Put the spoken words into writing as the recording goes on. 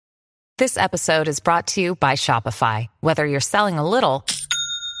This episode is brought to you by Shopify. Whether you're selling a little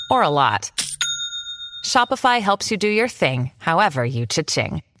or a lot, Shopify helps you do your thing, however you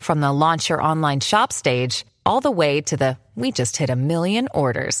cha-ching. From the launch your online shop stage, all the way to the we just hit 1 million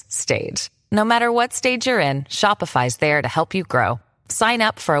orders stage. No matter what stage you're in, Shopify's there to help you grow. Sign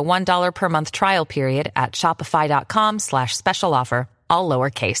up for a $1 per month trial period at shopify.com/special offer, all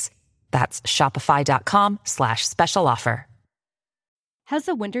lowercase. That's shopify.com/special offer. Has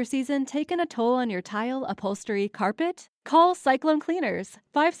the winter season taken a toll on your tile, upholstery, carpet? Call Cyclone Cleaners,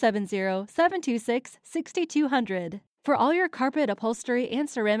 570-726-6200. For all your carpet, upholstery, and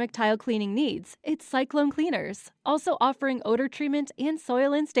ceramic tile cleaning needs, it's Cyclone Cleaners, also offering odor treatment and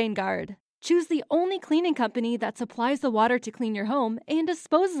soil and stain guard. Choose the only cleaning company that supplies the water to clean your home and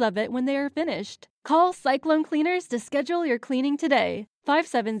disposes of it when they are finished. Call Cyclone Cleaners to schedule your cleaning today,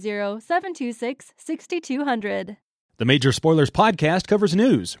 570-726-6200. The Major Spoilers podcast covers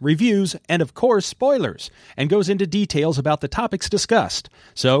news, reviews, and of course, spoilers, and goes into details about the topics discussed.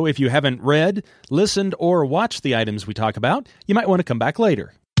 So if you haven't read, listened, or watched the items we talk about, you might want to come back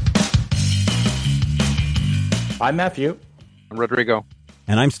later. I'm Matthew. I'm Rodrigo.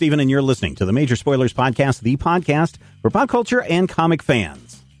 And I'm Steven, and you're listening to the Major Spoilers podcast, the podcast for pop culture and comic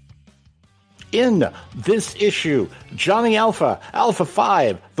fans. In this issue, Johnny Alpha, Alpha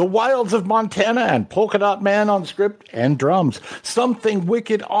 5, The Wilds of Montana, and Polka Dot Man on script and drums. Something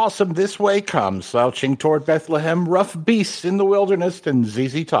wicked awesome this way comes, slouching toward Bethlehem, Rough Beasts in the Wilderness, and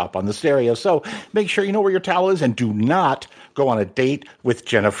ZZ Top on the stereo. So make sure you know where your towel is and do not go on a date with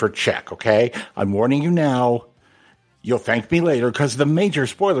Jennifer Check, okay? I'm warning you now. You'll thank me later because the Major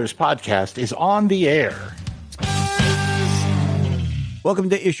Spoilers podcast is on the air.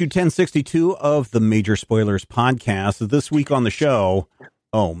 Welcome to issue 1062 of the Major Spoilers podcast. This week on the show,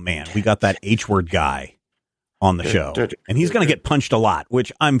 oh man, we got that H-word guy on the show. And he's going to get punched a lot,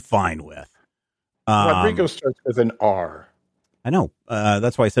 which I'm fine with. Rodrigo starts with an R. I know.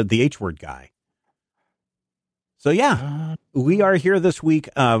 That's why I said the H-word guy. So yeah, we are here this week.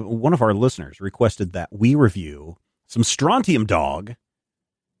 One of our listeners requested that we review some Strontium Dog.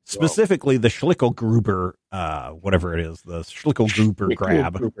 Specifically, the Schicklgruber, whatever it is, the Schicklgruber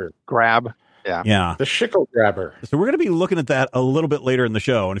grab. Yeah. The Schicklgrabber. So we're going to be looking at that a little bit later in the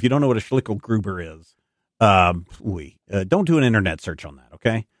show. And if you don't know what a Schicklgruber is, don't do an internet search on that,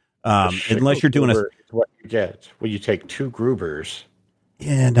 okay? Unless you're doing what you get when you take two Grubers.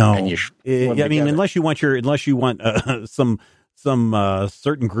 Yeah, no. And unless you want some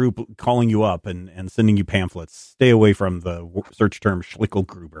certain group calling you up and sending you pamphlets, stay away from the search term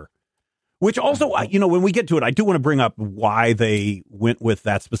Schicklgruber. Which also, when we get to it, I do want to bring up why they went with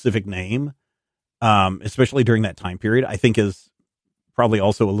that specific name, especially during that time period. I think is probably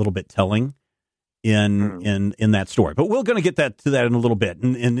also a little bit telling in that story. But we're going to get to that in a little bit.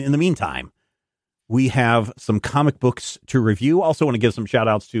 And in the meantime, we have some comic books to review. Also want to give some shout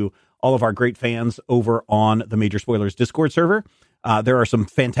outs to all of our great fans over on the Major Spoilers Discord server. There are some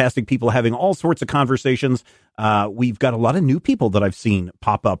fantastic people having all sorts of conversations. We've got a lot of new people that I've seen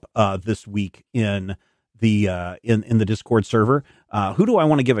pop up this week in the Discord server. Who do I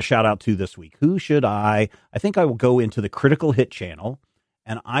want to give a shout out to this week? Who should I think I will go into the Critical Hit channel,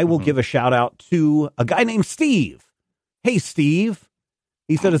 and I will give a shout out to a guy named Steve. Hey, Steve.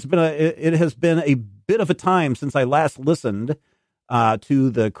 He said it has been a bit of a time since I last listened to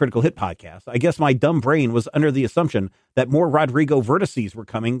the Critical Hit podcast. I guess my dumb brain was under the assumption that more Rodrigo vertices were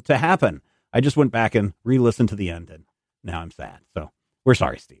coming to happen. I just went back and re-listened to the end, and now I'm sad. So we're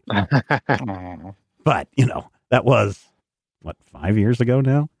sorry, Steve. But, that was, 5 years ago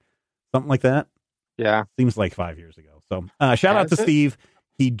now? Something like that? Yeah. Seems like 5 years ago. So shout out to Steve.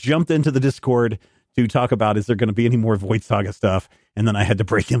 He jumped into the Discord to talk about, is there going to be any more Void Saga stuff? And then I had to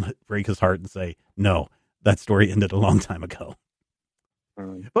break his heart and say, no, that story ended a long time ago.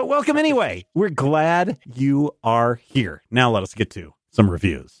 But welcome anyway. We're glad you are here. Now let us get to some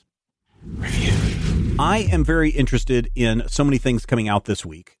reviews. I am very interested in so many things coming out this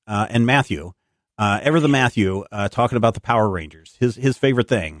week. And Matthew, talking about the Power Rangers, his favorite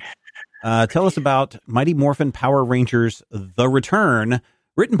thing. Tell us about Mighty Morphin Power Rangers: The Return,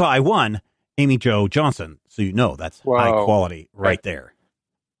 written by one Amy Jo Johnson. So that's high quality right there.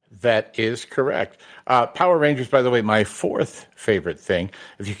 That is correct. Power Rangers, by the way, my fourth favorite thing.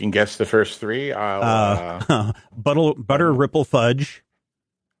 If you can guess the first three, Butter Ripple Fudge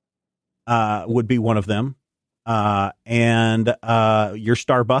would be one of them. And your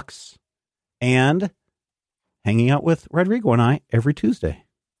Starbucks, and hanging out with Rodrigo and I every Tuesday.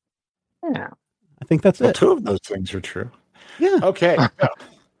 Yeah. I think that's it. Two of those things are true. Yeah. Okay.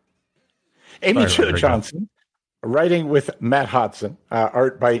 Amy Jo Johnson Writing with Matt Hodson,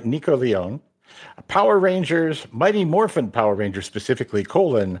 art by Nico Leone. Power Rangers, Mighty Morphin Power Rangers specifically,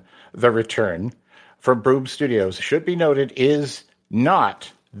 The Return from Boom Studios. Should be noted is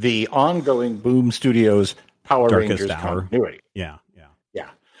not the ongoing Boom Studios Power Darkest Rangers Hour. continuity. Yeah. Yeah.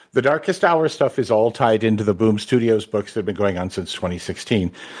 The Darkest Hour stuff is all tied into the Boom Studios books that have been going on since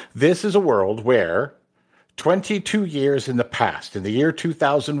 2016. This is a world where 22 years in the past, in the year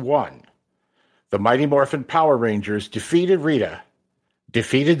 2001, the Mighty Morphin Power Rangers defeated Rita,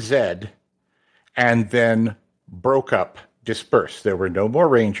 defeated Zed, and then broke up, dispersed. There were no more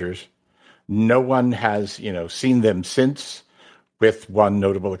Rangers. No one has, seen them since, with one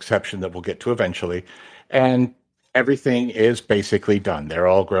notable exception that we'll get to eventually. And everything is basically done. They're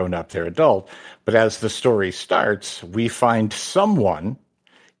all grown up, they're adult. But as the story starts, we find someone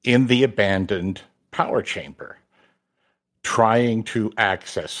in the abandoned power chamber trying to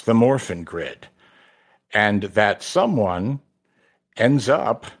access the Morphin grid. And that someone ends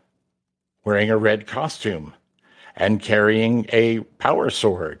up wearing a red costume and carrying a power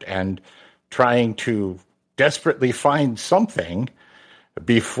sword and trying to desperately find something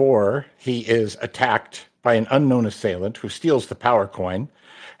before he is attacked by an unknown assailant who steals the power coin.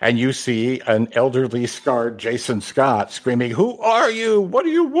 And you see an elderly, scarred Jason Scott screaming, "Who are you? What do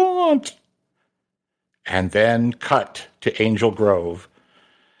you want?" And then cut to Angel Grove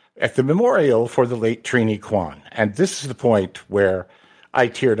at the memorial for the late Trini Kwan. And this is the point where I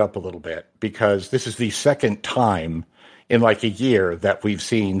teared up a little bit, because this is the second time in like a year that we've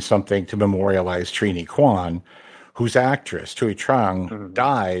seen something to memorialize Trini Kwan, whose actress, Tui Trang,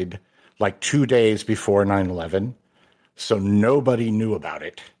 died like 2 days before 9/11. So nobody knew about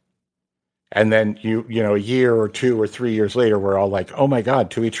it. And then, a year or 2 or 3 years later, we're all like, oh my God,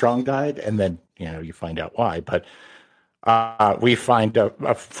 Tui Trang died. And then, you find out why. But we find a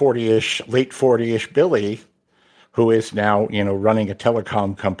 40-ish, late 40-ish Billy, who is now, running a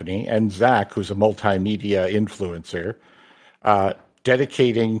telecom company, and Zach, who's a multimedia influencer,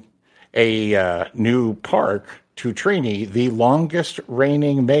 dedicating a new park to Trini, the longest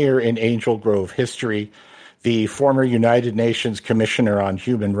reigning mayor in Angel Grove history, the former United Nations Commissioner on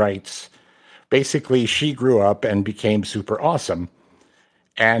Human Rights. Basically, she grew up and became super awesome.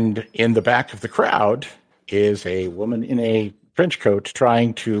 And in the back of the crowd is a woman in a trench coat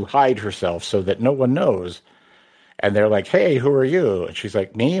trying to hide herself so that no one knows. And they're like, "Hey, who are you?" And she's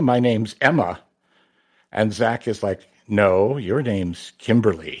like, "Me, my name's Emma." And Zach is like, "No, your name's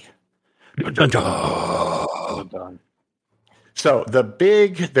Kimberly." So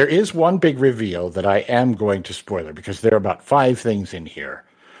there is one big reveal that I am going to spoiler, because there are about 5 things in here.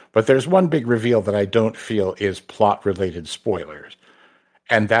 But there's one big reveal that I don't feel is plot-related spoilers.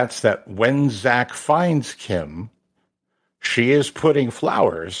 And that's that when Zach finds Kim, she is putting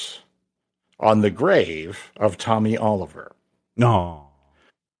flowers on the grave of Tommy Oliver. No.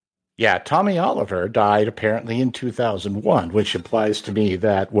 Yeah, Tommy Oliver died apparently in 2001, which implies to me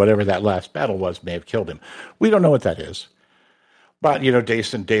that whatever that last battle was may have killed him. We don't know what that is. But,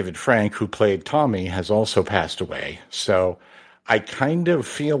 David Frank, who played Tommy, has also passed away. So I kind of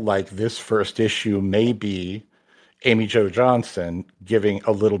feel like this first issue may be Amy Jo Johnson giving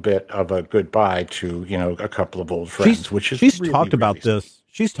a little bit of a goodbye to, a couple of old friends, she's really, talked about really this.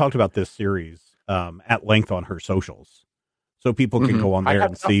 She's talked about this series at length on her socials, so people can go on there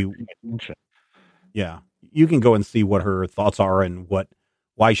and see. Yeah, you can go and see what her thoughts are and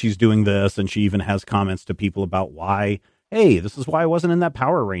why she's doing this, and she even has comments to people about why. Hey, this is why I wasn't in that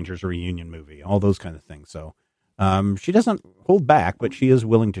Power Rangers reunion movie. All those kind of things. So she doesn't hold back, but she is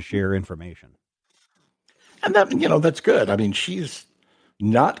willing to share information. And that, that's good. I mean, she's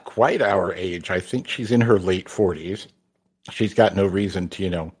not quite our age. I think she's in her late 40s. She's got no reason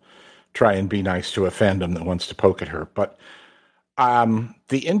to, try and be nice to a fandom that wants to poke at her. But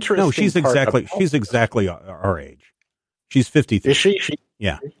the interesting she's exactly our age. She's 53. Is she?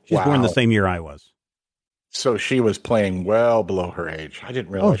 Yeah. She's born the same year I was. So she was playing well below her age. I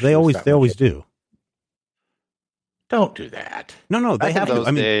didn't realize. They always do. Don't do that. No, they have to.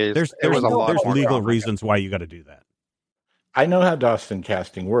 I mean, days, there's legal reasons why you got to do that. I know how Dawson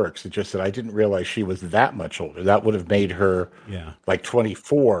casting works. It's just that I didn't realize she was that much older. That would have made her like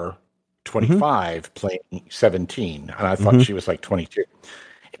 24, 25, playing 17. And I thought she was like 22.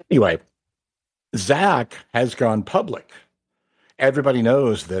 Anyway, Zach has gone public. Everybody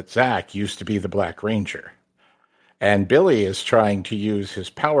knows that Zach used to be the Black Ranger. And Billy is trying to use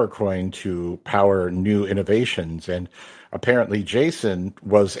his power coin to power new innovations. And apparently Jason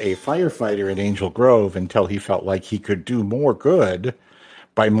was a firefighter in Angel Grove until he felt like he could do more good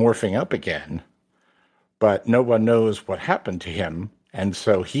by morphing up again. But no one knows what happened to him. And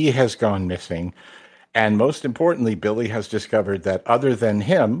so he has gone missing. And most importantly, Billy has discovered that other than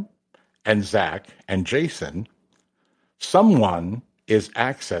him and Zach and Jason, someone is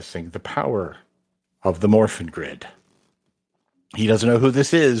accessing the power of the Morphin Grid. He doesn't know who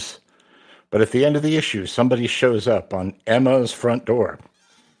this is, but at the end of the issue, somebody shows up on Emma's front door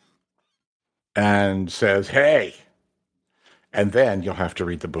and says, hey. And then you'll have to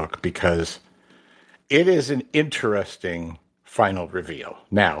read the book because it is an interesting final reveal.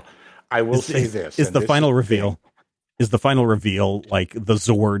 Now, I will say this. Is the final reveal like the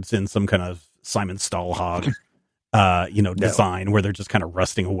Zords in some kind of Simon Stahlhag, design where they're just kind of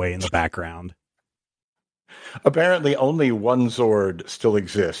rusting away in the background? Apparently only one Zord still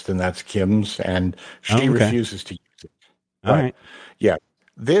exists, and that's Kim's, and she refuses to use it. All right. Yeah.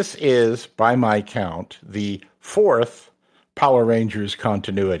 This is, by my count, the fourth Power Rangers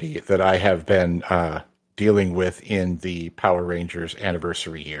continuity that I have been dealing with in the Power Rangers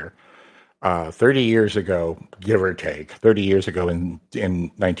anniversary year. 30 years ago, give or take, 30 years ago in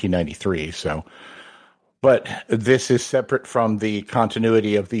 1993. So, but this is separate from the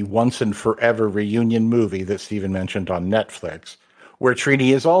continuity of the Once and Forever reunion movie that Stephen mentioned on Netflix, where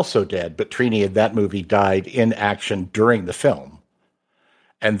Trini is also dead, but Trini in that movie died in action during the film.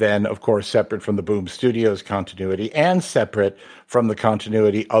 And then, of course, separate from the Boom Studios continuity and separate from the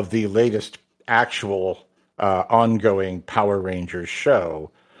continuity of the latest actual ongoing Power Rangers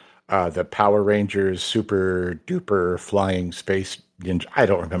show, the Power Rangers Super Duper Flying Space Ninja. I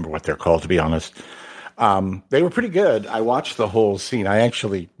don't remember what they're called, to be honest. They were pretty good. I watched the whole scene. I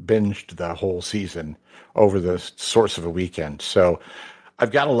actually binged the whole season over the source of a weekend. So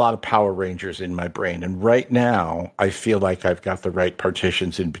I've got a lot of Power Rangers in my brain. And right now, I feel like I've got the right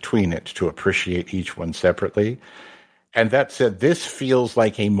partitions in between it to appreciate each one separately. And that said, this feels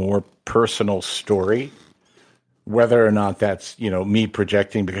like a more personal story. Whether or not that's, me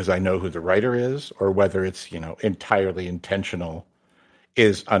projecting because I know who the writer is, or whether it's, entirely intentional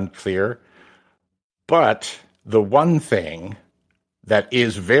is unclear. But the one thing that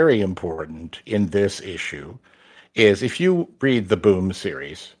is very important in this issue is if you read the Boom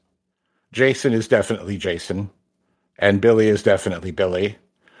series, Jason is definitely Jason and Billy is definitely Billy,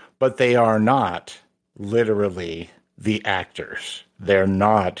 but they are not literally the actors. They're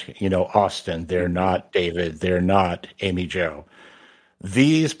not, Austin. They're not David. They're not Amy Jo.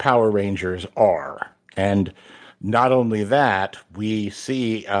 These Power Rangers are. And not only that, we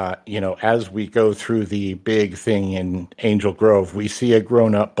see, as we go through the big thing in Angel Grove, we see a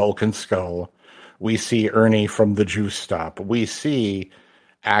grown-up Bulk and Skull. We see Ernie from the Juice Stop. We see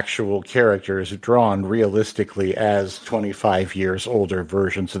actual characters drawn realistically as 25 years older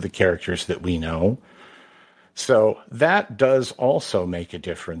versions of the characters that we know. So that does also make a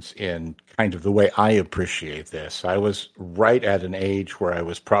difference in kind of the way I appreciate this. I was right at an age where I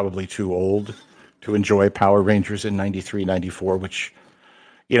was probably too old to enjoy Power Rangers in 93, 94, which,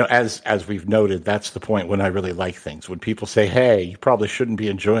 as we've noted, that's the point when I really like things. When people say, hey, you probably shouldn't be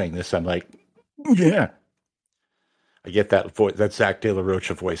enjoying this, I'm like, yeah. I get that voice, that Zach De La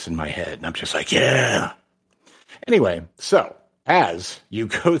Rocha voice in my head, and I'm just like, yeah. Anyway, so as you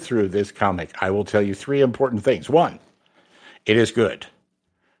go through this comic, I will tell you three important things. One, it is good.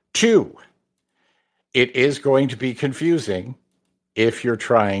 Two, it is going to be confusing if you're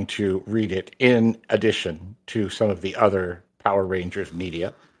trying to read it in addition to some of the other Power Rangers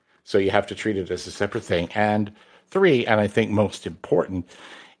media. So you have to treat it as a separate thing. And three, and I think most important,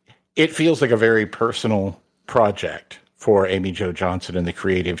 it feels like a very personal project for Amy Jo Johnson and the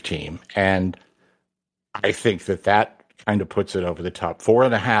creative team. And I think that kind of puts it over the top.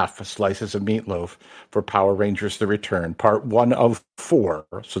 4.5 slices of meatloaf for Power Rangers The Return, part 1 of 4.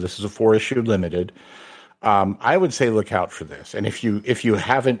 So this is a 4-issue limited. I would say look out for this. And if you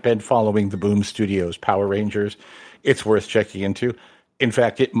haven't been following the Boom Studios Power Rangers, it's worth checking into. In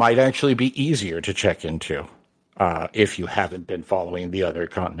fact, it might actually be easier to check into if you haven't been following the other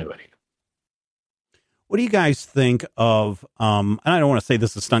continuity. What do you guys think of, and I don't want to say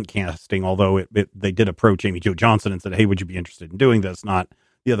this is stunt casting, although they did approach Amy Jo Johnson and said, hey, would you be interested in doing this? Not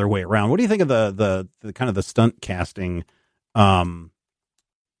the other way around. What do you think of the kind of the stunt casting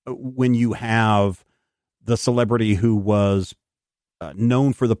when you have the celebrity who was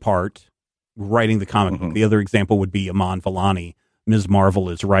known for the part writing the comic book? The other example would be Iman Vellani. Ms. Marvel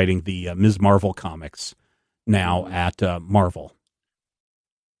is writing the Ms. Marvel comics now at Marvel.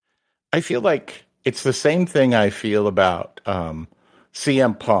 I feel like it's the same thing I feel about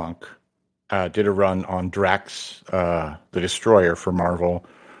CM Punk did a run on Drax the Destroyer for Marvel.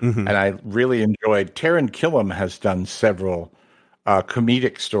 And I really enjoyed. Taran Killam has done several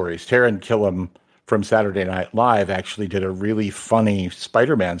comedic stories. Taran Killam from Saturday Night Live actually did a really funny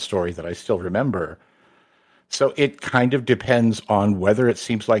Spider-Man story that I still remember So it kind of depends on whether it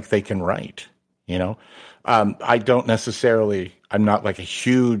seems like they can write, you know? I don't necessarily, I'm not like a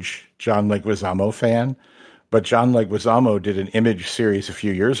huge John Leguizamo fan, but John Leguizamo did an Image series a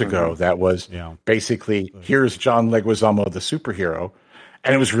few years ago that was basically, here's John Leguizamo, the superhero.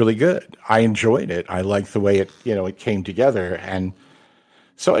 And it was really good. I enjoyed it. I liked the way it, it came together. And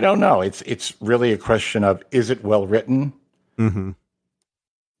so I don't know. It's really a question of, is it well written? Mm-hmm.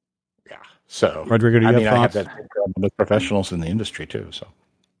 Yeah. So, Rodrigo, do you have I have thoughts? that with professionals in the industry too. So,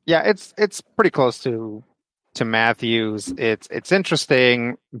 Yeah, it's pretty close to Matthews. It's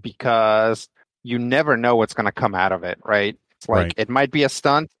interesting because you never know what's going to come out of it, right? It's like Right. it might be a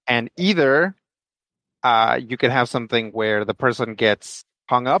stunt, and either you could have something where the person gets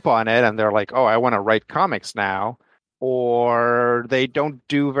hung up on it and they're like, "Oh, I want to write comics now," or they don't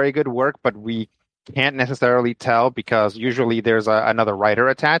do very good work, but we can't necessarily tell because usually there's another writer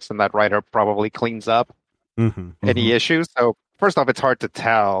attached, and that writer probably cleans up Mm-hmm. any issues. So first off, it's hard to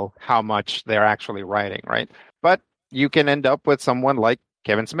tell how much they're actually writing, right? But you can end up with someone like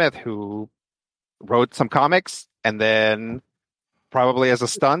Kevin Smith who wrote some comics and then probably as a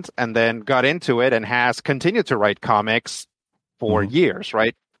stunt and then got into it and has continued to write comics for years,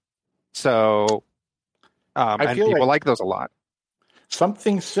 right? So and feel people like like those a lot.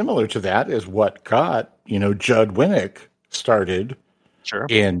 something similar to that is what got, Judd Winnick started Sure.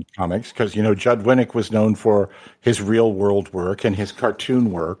 in comics, because, Judd Winnick was known for his real world work and his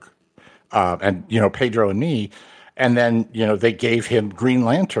cartoon work, and, Pedro and Me. And then, they gave him Green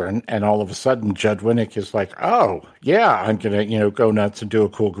Lantern, and all of a sudden Judd Winnick is like, oh, yeah, I'm going to, go nuts and do a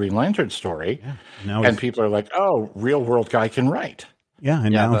cool Green Lantern story. Yeah. And people are like, oh, real world guy can write. Yeah,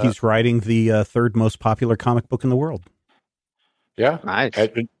 and now he's writing the third most popular comic book in the world. Yeah. Nice.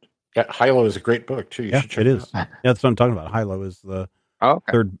 Hilo is a great book, too. You should check it it is. out. Yeah, that's what I'm talking about. Hilo is the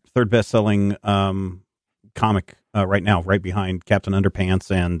Okay. third best-selling comic right now, right behind Captain Underpants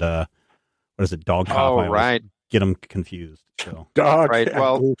and what is it, Dog Cop? Oh, I always right. get them confused. So. Dog. Right.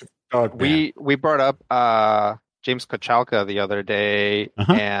 Well, Dog Man. we brought up James Kochalka the other day,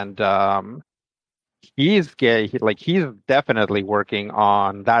 and he's definitely working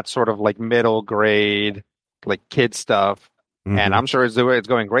on that sort of like middle grade, like kid stuff, and I'm sure it's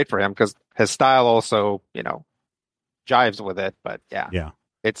going great for him because his style also, jives with it. But yeah,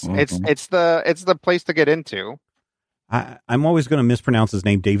 it's the place to get into. I'm always going to mispronounce his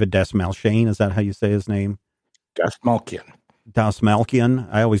name, David Dasmalchian. Is that how you say his name? Dasmalchian.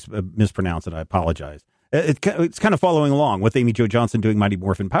 I always mispronounce it. I apologize. It's kind of following along with Amy Jo Johnson doing Mighty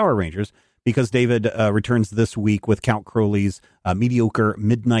Morphin Power Rangers, because David returns this week with Count Crowley's mediocre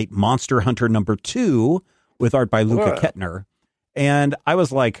Midnight Monster Hunter #2 with art by Luca Kettner. And I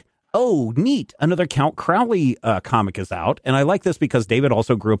was like, oh, neat. Another Count Crowley comic is out. And I like this because David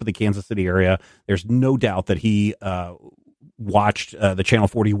also grew up in the Kansas City area. There's no doubt that he watched the Channel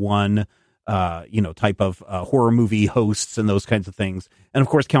 41 type of horror movie hosts and those kinds of things. And of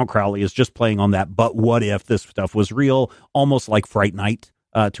course, Count Crowley is just playing on that, but what if this stuff was real, almost like Fright Night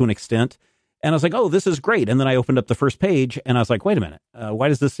to an extent. And I was like, oh, this is great. And then I opened up the first page and I was like, wait a minute, why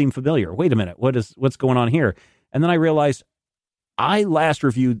does this seem familiar? Wait a minute, what's going on here? And then I realized I last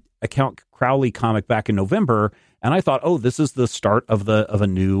reviewed a Count Crowley comic back in November, and I thought, oh, this is the start of a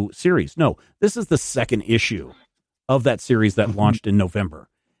new series. No, this is the second issue of that series that launched in November.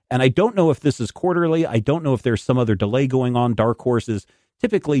 And I don't know if this is quarterly. I don't know if there's some other delay going on. Dark Horse is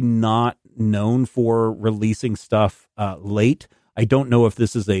typically not known for releasing stuff late. I don't know if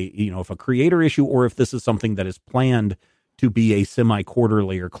this is if a creator issue or if this is something that is planned to be a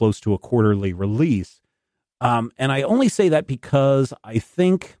semi-quarterly or close to a quarterly release. And I only say that because I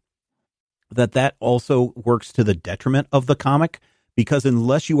think that also works to the detriment of the comic, because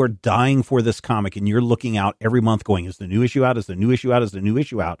unless you are dying for this comic and you're looking out every month going, is the new issue out? Is the new issue out? Is the new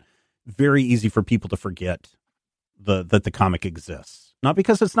issue out? Very easy for people to forget that the comic exists. Not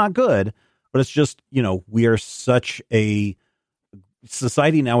because it's not good, but it's just, we are such a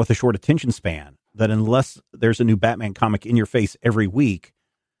society now with a short attention span that unless there's a new Batman comic in your face every week,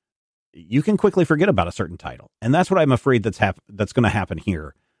 you can quickly forget about a certain title. And that's what I'm afraid that's going to happen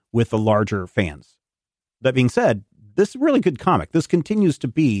here with the larger fans. That being said, this is a really good comic. This continues to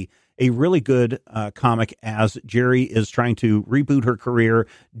be a really good comic as Jerry is trying to reboot her career,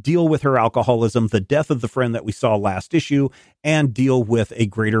 deal with her alcoholism, the death of the friend that we saw last issue, and deal with a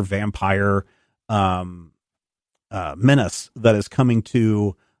greater vampire menace that is coming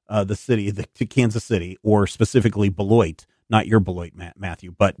to the city, to Kansas City, or specifically Beloit, not your Beloit,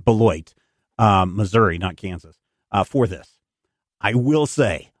 Matthew, but Beloit, Missouri, not Kansas, for this. I will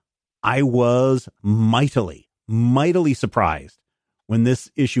say I was mightily surprised when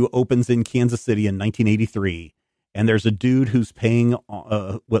this issue opens in Kansas City in 1983, and there's a dude who's paying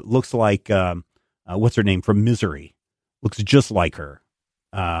what looks like, what's her name from Misery? Looks just like her.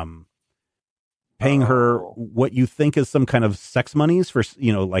 Paying her what you think is some kind of sex monies for,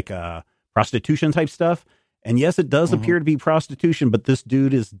 like prostitution type stuff. And yes, it does appear to be prostitution, but this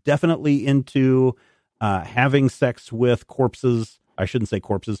dude is definitely into having sex with corpses. I shouldn't say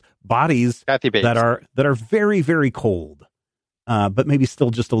corpses, bodies that are very, very cold, but maybe still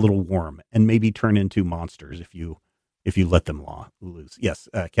just a little warm, and maybe turn into monsters if you let them loose. Yes,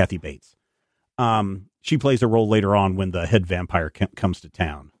 Kathy Bates. She plays a role later on when the head vampire comes to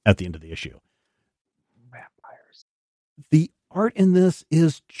town at the end of the issue. Vampires. The art in this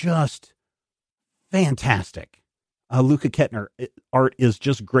is just fantastic. Luca Kettner art is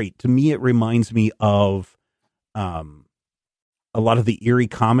just great. To me, it reminds me of a lot of the Eerie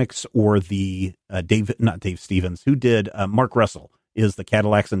comics, or the not Dave Stevens, who did Mark Russell is the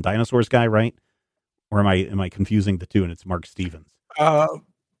Cadillacs and Dinosaurs guy, right? Or am I confusing the two and it's Mark Stevens?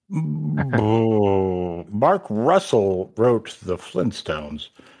 Mark Russell wrote the Flintstones.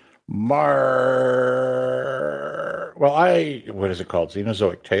 What is it called?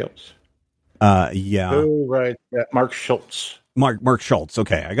 Xenozoic Tales? Yeah. Oh, right. Yeah. Mark Schultz. Mark Schultz.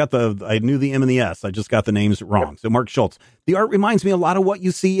 Okay. I knew the M and the S. I just got the names wrong. Yep. So Mark Schultz. The art reminds me a lot of what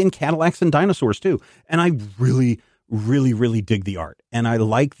you see in Cadillacs and Dinosaurs too. And I really, really, really dig the art. And I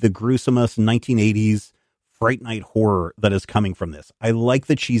like the gruesomeness 1980s Fright Night horror that is coming from this. I like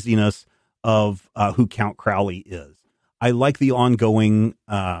the cheesiness of who Count Crowley is. I like the ongoing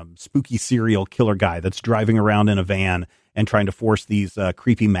spooky serial killer guy that's driving around in a van and trying to force these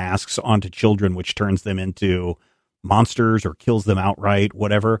creepy masks onto children, which turns them into monsters or kills them outright,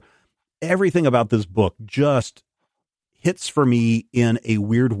 whatever. Everything about this book just hits for me in a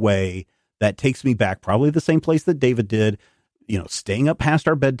weird way that takes me back, probably the same place that David did, staying up past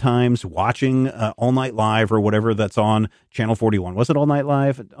our bedtimes, watching All Night Live or whatever that's on Channel 41. Was it All Night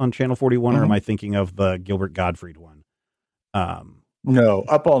Live on Channel 41, or am I thinking of the Gilbert Gottfried one? No,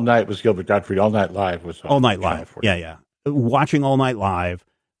 Up All Night was Gilbert Gottfried. All Night Live was All Night Live. Yeah. Watching All Night Live,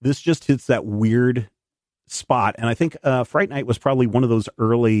 this just hits that weird spot. And I think Fright Night was probably one of those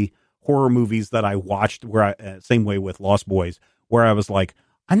early horror movies that I watched where same way with Lost Boys, where I was like,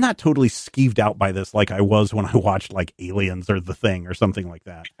 I'm not totally skeeved out by this like I was when I watched like Aliens or The Thing or something like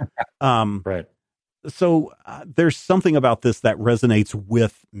that. Right. So there's something about this that resonates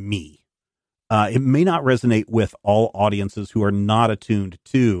with me. It may not resonate with all audiences who are not attuned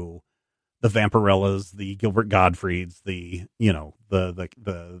to the Vampirellas, the Gilbert Gottfrieds, the Uncle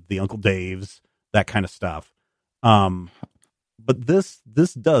Daves, that kind of stuff. But this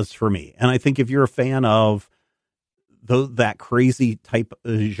does for me. And I think if you're a fan of that crazy type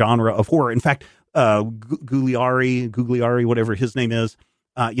genre of horror, in fact, Gugliari, whatever his name is,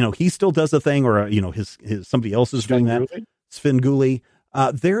 he still does a thing, or his somebody else is doing that. Svengoolie.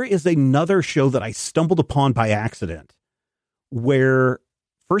 There is another show that I stumbled upon by accident, where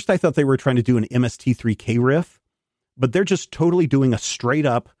first I thought they were trying to do an MST3K riff, but they're just totally doing a straight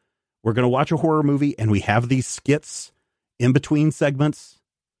up, we're going to watch a horror movie and we have these skits in between segments.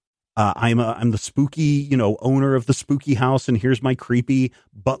 I'm the spooky, owner of the spooky house, and here's my creepy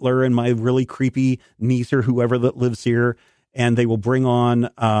butler and my really creepy niece or whoever that lives here. And they will bring on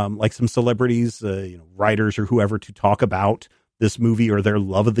like some celebrities, writers or whoever, to talk about this movie or their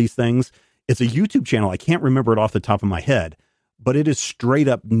love of these things. It's a YouTube channel. I can't remember it off the top of my head, but it is straight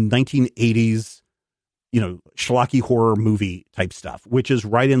up 1980s, schlocky horror movie type stuff, which is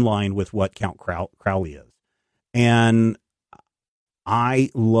right in line with what Count Crowley is. And I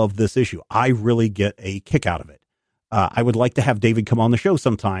love this issue. I really get a kick out of it. I would like to have David come on the show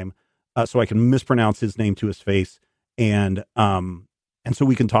sometime so I can mispronounce his name to his face, and so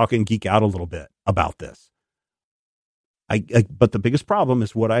we can talk and geek out a little bit about this. But the biggest problem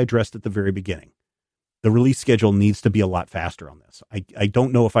is what I addressed at the very beginning. The release schedule needs to be a lot faster on this. I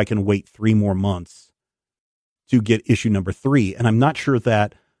don't know if I can wait 3 more months to get issue number 3, and I'm not sure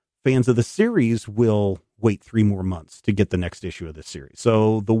that fans of the series will wait 3 more months to get the next issue of this series.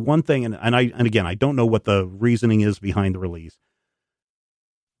 So the one thing, and again, I don't know what the reasoning is behind the release,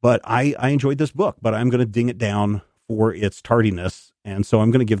 but I enjoyed this book, but I'm going to ding it down for its tardiness. And so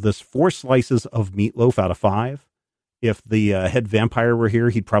I'm going to give this 4 slices of meatloaf out of 5. If the head vampire were here,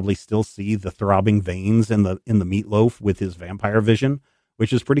 he'd probably still see the throbbing veins in the meatloaf with his vampire vision,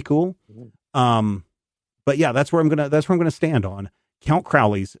 which is pretty cool. But yeah, that's where I'm gonna stand on Count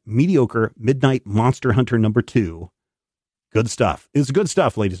Crowley's mediocre Midnight Monster Hunter number 2. Good stuff. It's good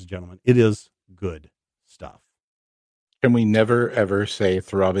stuff, ladies and gentlemen. It is good stuff. Can we never, ever say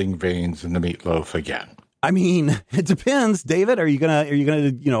throbbing veins in the meatloaf again? I mean, it depends, David. Are you gonna,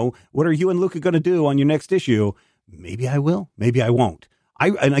 what are you and Luca gonna do on your next issue? Maybe I will. Maybe I won't.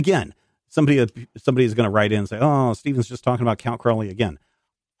 And again, somebody is gonna write in and say, "Oh, Steven's just talking about Count Crowley again."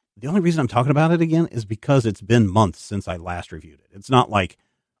 The only reason I'm talking about it again is because it's been months since I last reviewed it. It's not like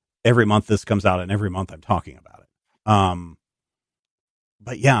every month this comes out and every month I'm talking about it.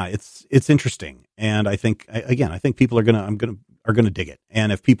 But yeah, it's interesting, and I think people are gonna dig it.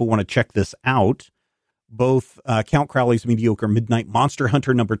 And if people want to check this out, both Count Crowley's Mediocre Midnight Monster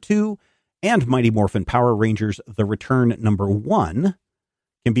Hunter #2 and Mighty Morphin Power Rangers The Return #1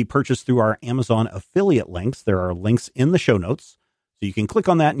 can be purchased through our Amazon affiliate links. There are links in the show notes, so you can click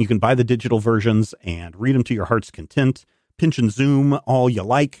on that and you can buy the digital versions and read them to your heart's content. Pinch and zoom all you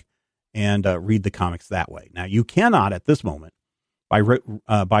like, and read the comics that way. Now, you cannot at this moment buy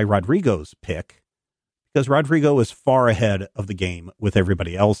Rodrigo's pick, because Rodrigo is far ahead of the game with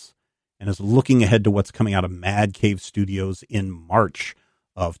everybody else and is looking ahead to what's coming out of Mad Cave Studios in March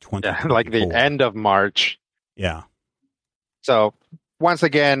of 2024. Yeah, like the end of March. Yeah. So once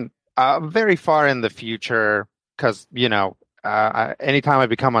again, very far in the future, because, anytime I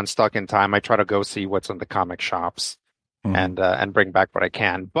become unstuck in time, I try to go see what's in the comic shops and bring back what I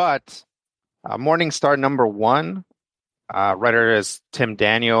can. But Morning Star #1, writer is Tim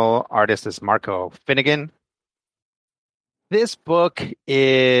Daniel, artist is Marco Finnegan. This book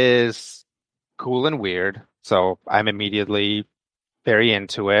is cool and weird, so I'm immediately very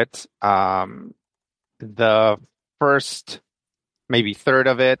into it. The first maybe third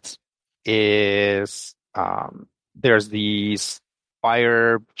of it is there's these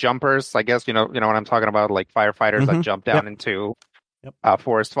fire jumpers, I guess, you know what I'm talking about, like firefighters that jump down into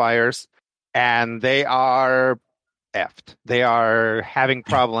forest fires, and they are effed. They are having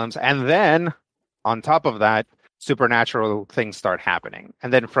problems, and then on top of that, supernatural things start happening.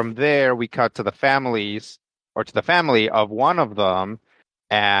 And then from there, we cut to the family of one of them,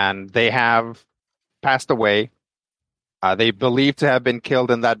 and they have passed away. They believe to have been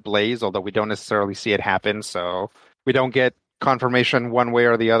killed in that blaze, although we don't necessarily see it happen, so we don't get confirmation one way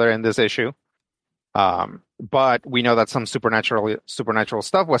or the other in this issue. But we know that some supernatural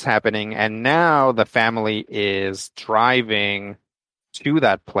stuff was happening, and now the family is driving to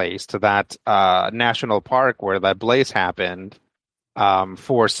that place, to that national park where that blaze happened,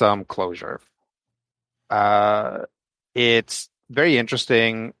 for some closure. It's very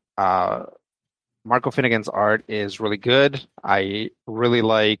interesting. Marco Finnegan's art is really good. I really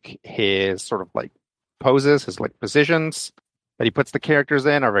like his sort of like poses, his like positions that he puts the characters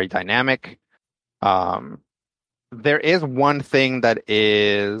in are very dynamic. There is one thing that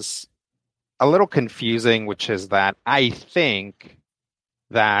is a little confusing, which is that I think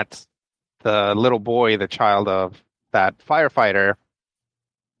that the little boy, the child of that firefighter,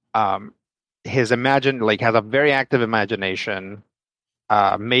 has a very active imagination,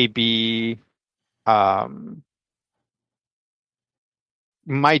 maybe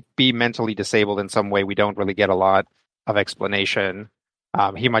might be mentally disabled in some way. We don't really get a lot of explanation.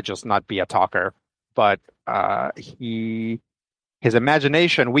 He might just not be a talker, but his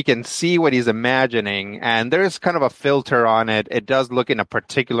imagination, we can see what he's imagining, and there's kind of a filter on it. It does look in a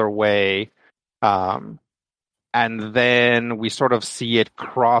particular way. And then we sort of see it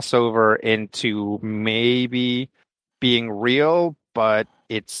cross over into maybe being real, but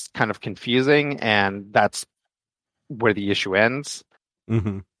it's kind of confusing, and that's where the issue ends.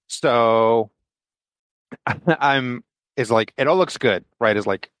 Mm-hmm. So it's like, it all looks good, right? It's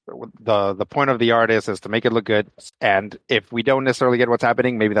like the point of the artist is to make it look good. And if we don't necessarily get what's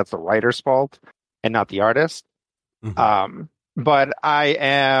happening, maybe that's the writer's fault and not the artist. Mm-hmm. But I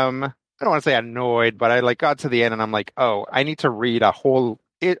don't want to say annoyed, but I got to the end and I'm like, oh, I need to read the whole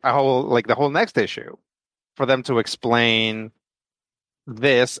next issue for them to explain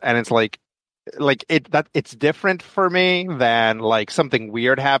this. And it's it's different for me than like something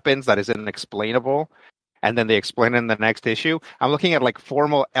weird happens that is inexplainable, and then they explain it in the next issue. I'm looking at like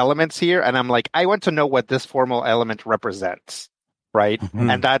formal elements here, and I'm like, I want to know what this formal element represents, right? Mm-hmm.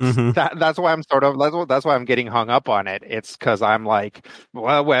 And that's why I'm that's why I'm getting hung up on it. It's because I'm like,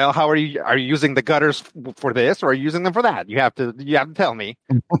 well, how are you using the gutters for this, or are you using them for that? You have to tell me.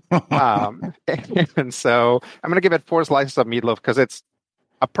 And so I'm gonna give it 4 slices of meatloaf because it's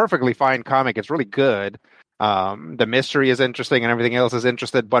a perfectly fine comic. It's really good. The mystery is interesting and everything else is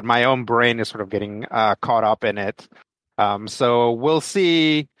interested, but my own brain is sort of getting caught up in it. So we'll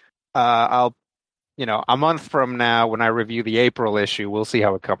see. A month from now, when I review the April issue, we'll see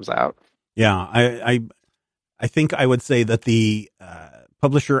how it comes out. Yeah, I think I would say that the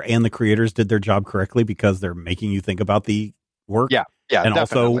publisher and the creators did their job correctly, because they're making you think about the work. Yeah, and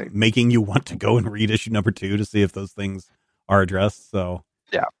definitely. also making you want to go and read issue number 2 to see if those things are addressed. So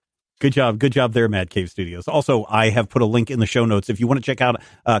yeah. Good job there, Mad Cave Studios. Also, I have put a link in the show notes. If you want to check out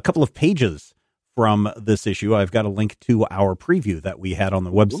a couple of pages from this issue, I've got a link to our preview that we had on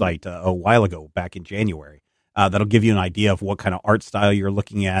the website a while ago, back in January. That'll give you an idea of what kind of art style you're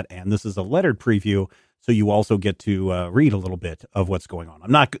looking at. And this is a lettered preview, so you also get to read a little bit of what's going on.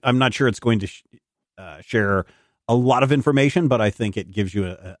 I'm not sure it's going to share a lot of information, but I think it gives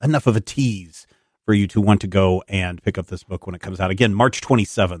you enough of a tease for you to want to go and pick up this book when it comes out. Again, March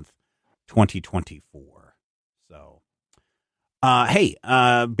 27th. 2024. So, hey,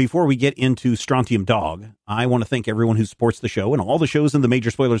 before we get into Strontium Dog, I want to thank everyone who supports the show and all the shows in the Major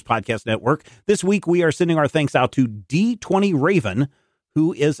Spoilers Podcast Network. This week, we are sending our thanks out to D20 Raven,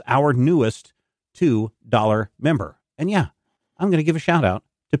 who is our newest $2 member. And yeah, I'm going to give a shout out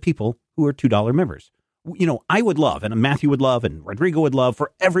to people who are $2 members. You know, I would love, and Matthew would love, and Rodrigo would love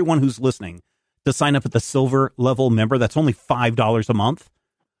for everyone who's listening to sign up at the silver level member. That's only $5 a month.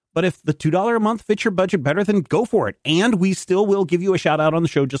 But if the $2 a month fits your budget better, then go for it. And we still will give you a shout out on the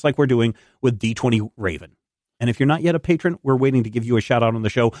show, just like we're doing with D20 Raven. And if you're not yet a patron, we're waiting to give you a shout out on the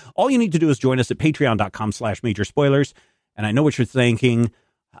show. All you need to do is join us at patreon.com/major spoilers. And I know what you're thinking.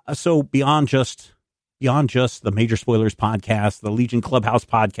 So beyond just the Major Spoilers podcast, the Legion Clubhouse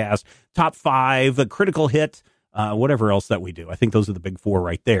podcast, Top 5, the Critical Hit, whatever else that we do. I think those are the big 4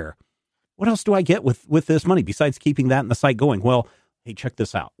 right there. What else do I get with this money besides keeping that and the site going? Well, hey, check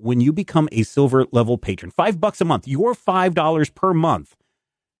this out. When you become a silver level patron, $5 a month, your $5 per month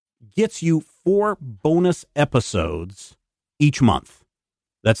gets you 4 bonus episodes each month.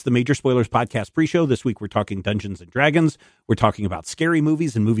 That's the Major Spoilers Podcast pre-show. This week, we're talking Dungeons and Dragons. We're talking about scary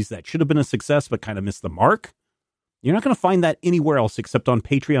movies and movies that should have been a success, but kind of missed the mark. You're not going to find that anywhere else except on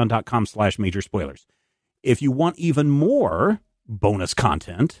patreon.com/major spoilers. If you want even more bonus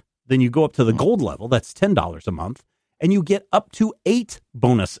content, then you go up to the gold level. That's $10 a month. And you get up to 8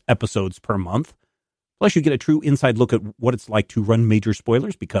 bonus episodes per month. Plus, you get a true inside look at what it's like to run Major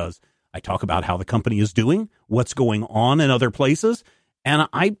Spoilers, because I talk about how the company is doing, what's going on in other places. And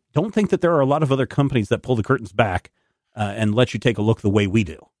I don't think that there are a lot of other companies that pull the curtains back and let you take a look the way we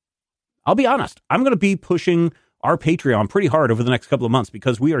do. I'll be honest. I'm going to be pushing our Patreon pretty hard over the next couple of months,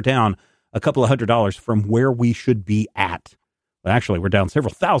 because we are down a couple of $100 from where we should be at. Well, actually, we're down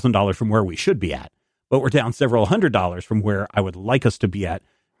several $1,000s from where we should be at. But we're down several $100s from where I would like us to be at,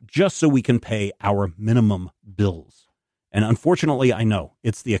 just so we can pay our minimum bills. And unfortunately, I know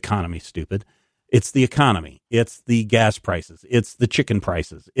it's the economy, stupid. It's the economy. It's the gas prices. It's the chicken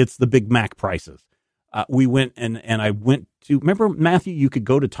prices. It's the Big Mac prices. We went and I went to, remember, Matthew, you could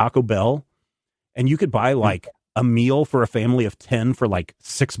go to Taco Bell and you could buy like a meal for a family of 10 for like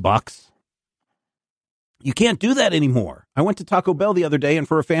 $6. You can't do that anymore. I went to Taco Bell the other day, and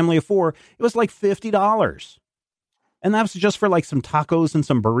for a family of 4, it was like $50. And that was just for like some tacos and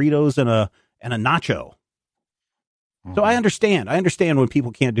some burritos and a nacho. So I understand when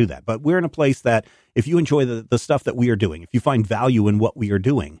people can't do that, but we're in a place that if you enjoy the stuff that we are doing, if you find value in what we are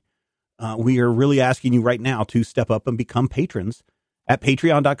doing, we are really asking you right now to step up and become patrons at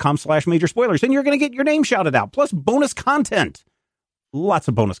patreon.com/major spoilers. And you're going to get your name shouted out, plus bonus content, lots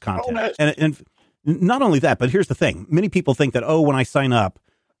of bonus content. And not only that, but here's the thing. Many people think that, when I sign up,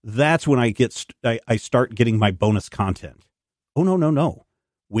 that's when I start getting my bonus content. Oh, no.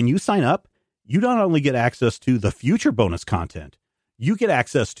 When you sign up, you not only get access to the future bonus content, you get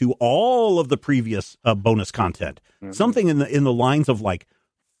access to all of the previous bonus content. Mm-hmm. Something in the lines of like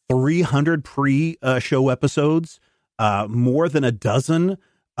 300 pre-show episodes, more than a dozen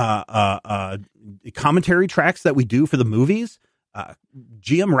commentary tracks that we do for the movies,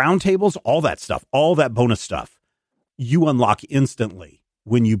 GM roundtables, all that stuff, all that bonus stuff, you unlock instantly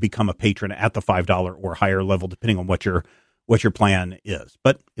when you become a patron at the $5 or higher level, depending on what your plan is.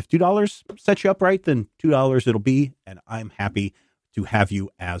 But if $2 sets you up right, then $2 it'll be, and I'm happy to have you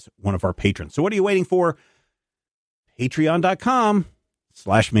as one of our patrons. So what are you waiting for?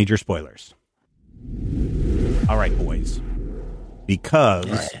 Patreon.com/major spoilers. All right, boys.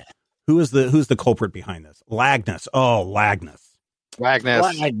 Because who's the culprit behind this? Lagnus. Oh, Lagnus.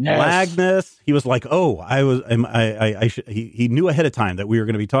 He was like, he knew ahead of time that we were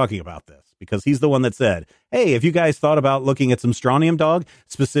going to be talking about this, because he's the one that said, hey, have you guys thought about looking at some Strontium Dog,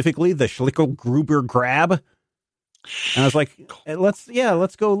 specifically the Schicklgruber grab? And I was like, let's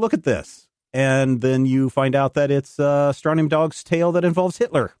go look at this. And then you find out that it's Strontium Dog's tale that involves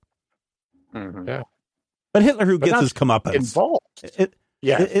Hitler. Mm-hmm. Yeah. But Hitler who gets his comeuppance. Involved.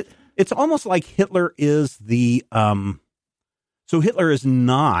 It's almost like Hitler is the... So Hitler is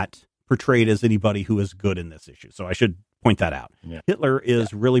not portrayed as anybody who is good in this issue. So I should point that out. Yeah. Hitler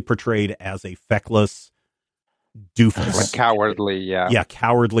is really portrayed as a feckless doofus. Like cowardly, yeah. Yeah,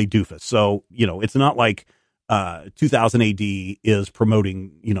 cowardly doofus. So, it's not like 2000 AD is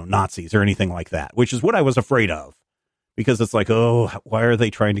promoting, Nazis or anything like that, which is what I was afraid of. Because it's like, oh, why are they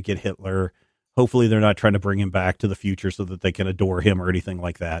trying to get Hitler? Hopefully they're not trying to bring him back to the future so that they can adore him or anything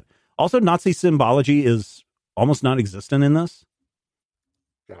like that. Also, Nazi symbology is almost non-existent in this.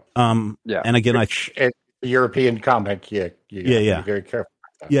 Yeah. And again, it's a European comic. Yeah. Be very careful.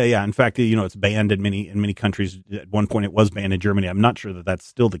 Yeah. In fact, it's banned in many countries. At one point, it was banned in Germany. I'm not sure that that's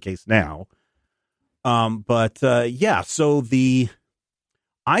still the case now. So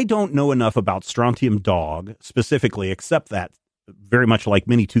I don't know enough about Strontium Dog specifically, except that very much like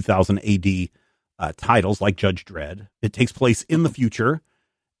many 2000 AD titles like Judge Dredd, it takes place in the future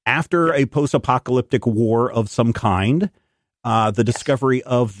after a post-apocalyptic war of some kind. The discovery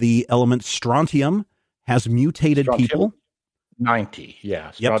of the element strontium has mutated people. 90,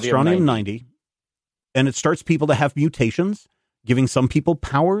 yeah. Strontium 90. And it starts people to have mutations, giving some people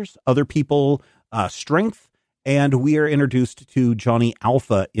powers, other people strength. And we are introduced to Johnny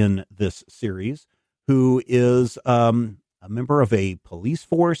Alpha in this series, who is a member of a police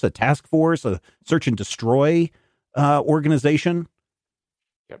force, a task force, a search and destroy organization.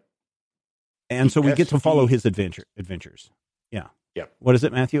 Yep. And so we get to follow his adventures. Yeah. Yep. What is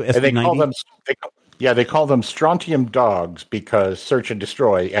it, Matthew? SD90? And they call them Strontium Dogs because search and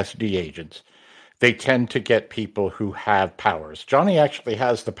destroy SD agents. They tend to get people who have powers. Johnny actually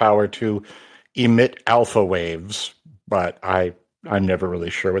has the power to emit alpha waves, but I'm never really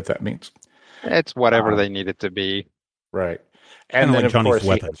sure what that means. It's whatever they need it to be. Right. And then, like of Johnny's course,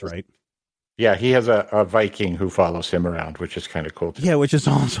 weapons, right? Yeah, he has a Viking who follows him around, which is kind of cool, too. Yeah, which is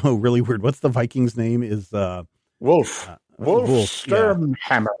also really weird. What's the Viking's name? Is Wolf. Wolf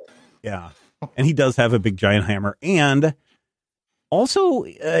Sturmhammer. Yeah. And he does have a big giant hammer. And also,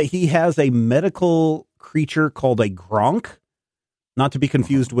 he has a medical creature called a Gronk. Not to be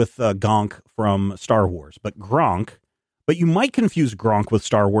confused with Gonk from Star Wars, but Gronk. But you might confuse Gronk with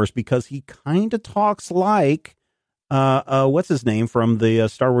Star Wars because he kind of talks like, what's his name from the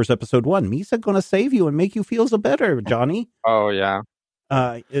Star Wars Episode 1? Misa gonna save you and make you feel so better, Johnny. Oh, yeah.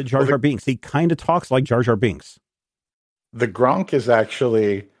 Jar Jar Binks. He kind of talks like Jar Jar Binks. The Gronk is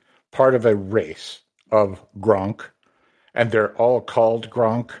actually part of a race of Gronk, and they're all called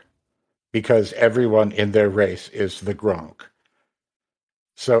Gronk because everyone in their race is the Gronk.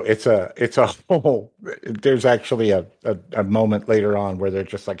 So it's a whole. There's actually a moment later on where they're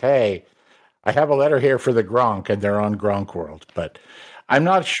just like, "Hey, I have a letter here for the Gronk," and they're on Gronk World. But I'm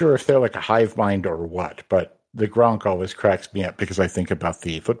not sure if they're like a hive mind or what. But the Gronk always cracks me up because I think about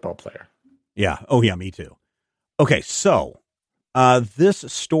the football player. Yeah. Oh, yeah. Me too. Okay, so this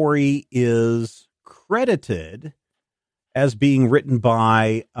story is credited as being written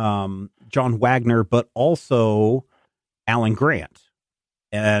by John Wagner, but also Alan Grant.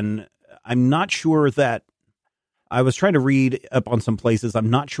 And I'm not sure that I was trying to read up on some places. I'm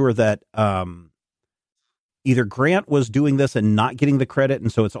not sure that either Grant was doing this and not getting the credit,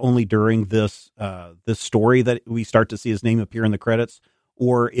 and so it's only during this story that we start to see his name appear in the credits,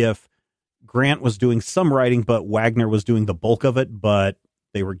 or if Grant was doing some writing, but Wagner was doing the bulk of it, but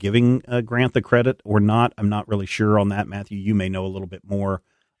they were giving Grant the credit or not. I'm not really sure on that. Matthew, you may know a little bit more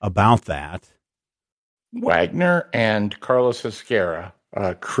about that. Wagner and Carlos Esquerra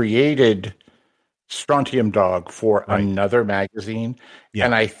created Strontium Dog for another magazine. Yeah.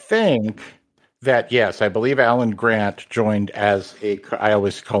 And I think that, yes, I believe Alan Grant joined as I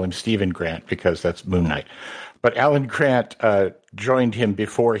always call him Stephen Grant because that's Moon Knight. But Alan Grant joined him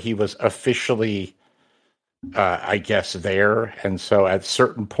before he was officially, I guess, there. And so at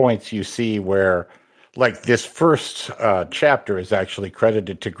certain points you see where, like, this first chapter is actually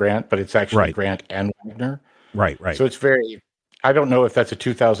credited to Grant, but it's actually Grant and Wagner. Right. So it's very, I don't know if that's a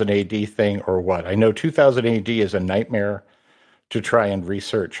 2000 AD thing or what. I know 2000 AD is a nightmare to try and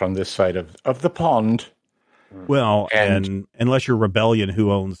research on this side of the pond. Well, and unless you're Rebellion, who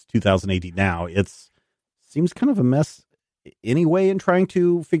owns 2000 AD now, seems kind of a mess anyway in trying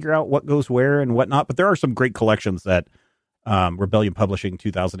to figure out what goes where and whatnot. But there are some great collections that Rebellion Publishing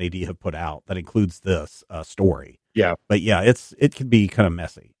 2000 AD have put out that includes this story. Yeah. But yeah, it can be kind of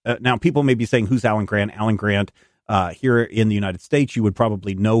messy. Now, people may be saying, who's Alan Grant? Alan Grant, here in the United States, you would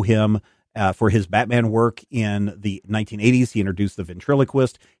probably know him for his Batman work in the 1980s. He introduced the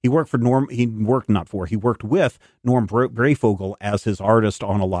ventriloquist. He worked with Norm Brayfogle as his artist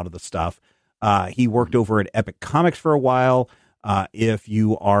on a lot of the stuff. He worked over at Epic Comics for a while. If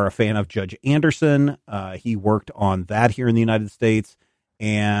you are a fan of Judge Anderson, he worked on that here in the United States.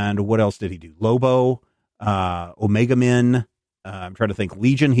 And what else did he do? Lobo. Omega Men. I'm trying to think.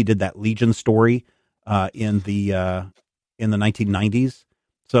 Legion. He did that Legion story in the 1990s.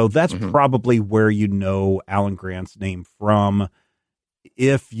 So that's probably where you know Alan Grant's name from,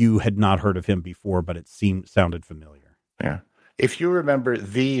 if you had not heard of him before, but it sounded familiar. Yeah. If you remember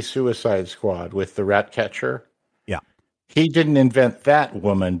the Suicide Squad with the Ratcatcher, yeah, he didn't invent that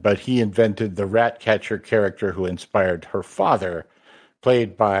woman, but he invented the Ratcatcher character who inspired her father,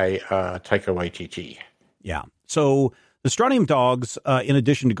 played by Taika Waititi. Yeah. So the Strontium Dogs, in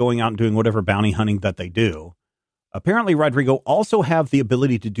addition to going out and doing whatever bounty hunting that they do, apparently, Rodrigo, also have the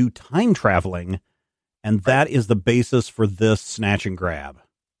ability to do time traveling, and that is the basis for this snatch and grab.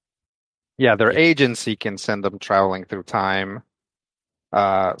 Yeah, their agency can send them traveling through time.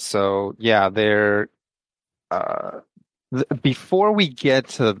 So yeah, they're before we get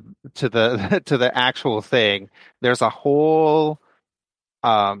to the to the actual thing, there's a whole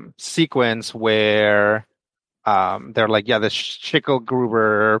sequence where they're like, yeah, the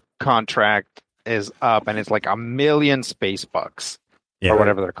Schicklgruber contract is up, and it's like $1 million space bucks or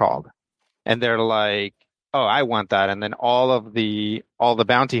whatever they're called, and they're like, oh, I want that, and then all the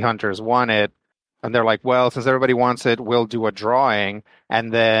bounty hunters want it, and they're like, well, since everybody wants it, we'll do a drawing,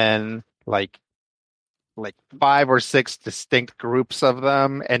 and then like 5 or 6 distinct groups of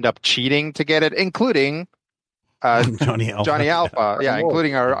them end up cheating to get it, including Johnny Alpha, yeah,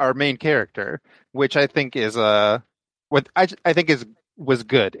 including our main character, which I think is what I think was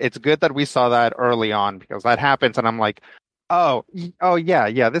good. It's good that we saw that early on, because that happens, and I'm like, oh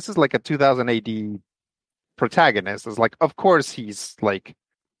yeah, this is like a 2000 AD protagonist. It's like, of course he's like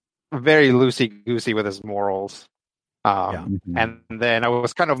very loosey goosey with his morals. And then I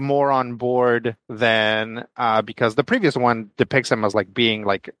was kind of more on board than because the previous one depicts him as like being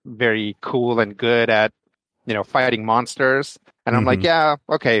like very cool and good at, fighting monsters. And I'm like, yeah,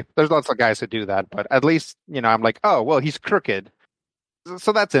 okay, there's lots of guys who do that, but at least, I'm like, oh, well, he's crooked.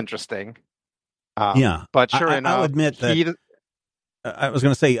 So that's interesting. But sure enough, I'll admit that I was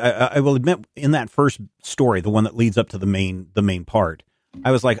going to say, I will admit, in that first story, the one that leads up to the main part,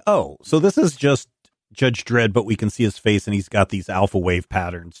 I was like, oh, so this is just Judge Dredd, but we can see his face, and he's got these alpha wave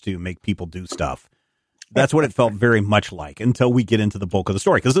patterns to make people do stuff. That's what it felt very much like, until we get into the bulk of the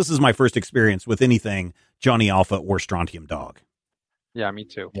story, because this is my first experience with anything Johnny Alpha or Strontium Dog. Yeah, me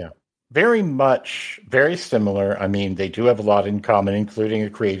too. Yeah, very similar. I mean, they do have a lot in common, including a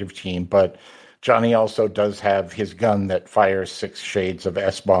creative team, but Johnny also does have his gun that fires 6 shades of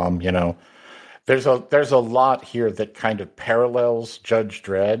S-bomb. There's a lot here that kind of parallels Judge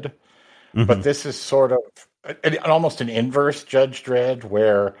Dredd, but this is sort of almost an inverse Judge Dredd,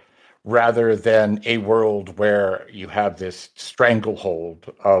 where rather than a world where you have this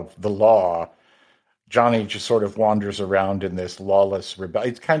stranglehold of the law, Johnny just sort of wanders around in this lawless rebellion.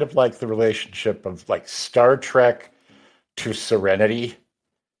 It's kind of like the relationship of like Star Trek to Serenity,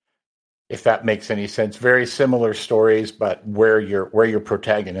 if that makes any sense. Very similar stories, but where your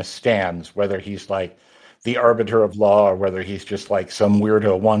protagonist stands, whether he's like the arbiter of law or whether he's just like some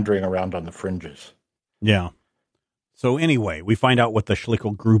weirdo wandering around on the fringes. Yeah. So anyway, we find out what the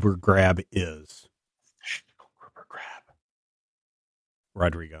Schicklgruber grab is. Schicklgruber grab.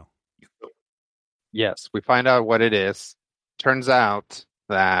 Rodrigo. Yes, we find out what it is. Turns out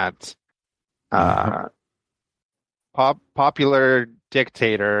that popular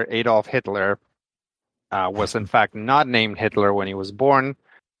dictator Adolf Hitler was in fact not named Hitler when he was born.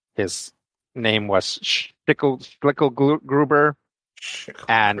 His name was Schicklgruber,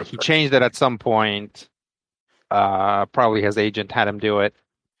 and he changed it at some point. Probably his agent had him do it.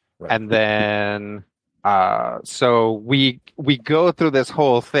 Right. And then so we go through this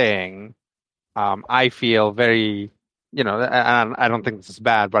whole thing. I feel very, I don't think this is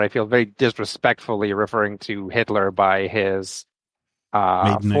bad, but I feel very disrespectfully referring to Hitler by his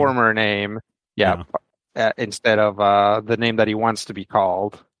former name. Yeah. Instead of the name that he wants to be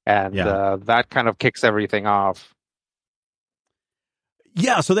called. And that kind of kicks everything off.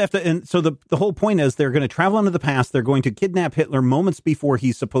 Yeah, so they have to, and so the whole point is they're going to travel into the past. They're going to kidnap Hitler moments before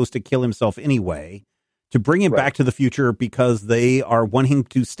he's supposed to kill himself anyway, to bring him back to the future, because they are wanting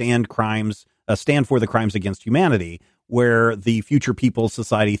to stand for the crimes against humanity, where the future people's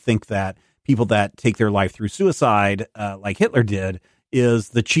society think that people that take their life through suicide, like Hitler did, is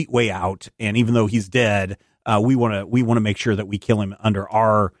the cheat way out. And even though he's dead, we want to make sure that we kill him under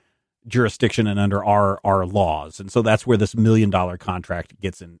our jurisdiction and under our laws. And so that's where this $1 million contract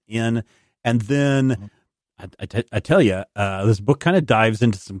gets in. And then I tell you, this book kind of dives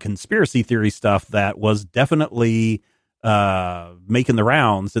into some conspiracy theory stuff that was definitely making the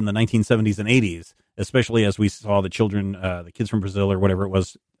rounds in the 1970s and 80s, especially as we saw the kids from Brazil or whatever it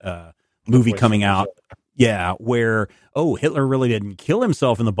was, movie coming out. Yeah, where, Hitler really didn't kill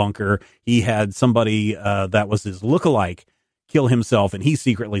himself in the bunker. He had somebody that was his lookalike kill himself, and he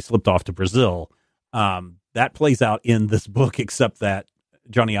secretly slipped off to Brazil. That plays out in this book, except that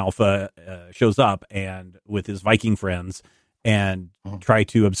Johnny Alpha shows up and with his Viking friends and try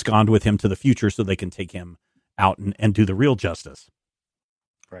to abscond with him to the future so they can take him out and do the real justice.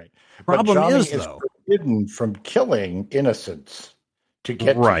 Right. Problem but Johnny is, though, forbidden from killing innocents to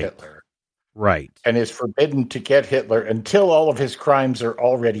get to Hitler. Right. And is forbidden to get Hitler until all of his crimes are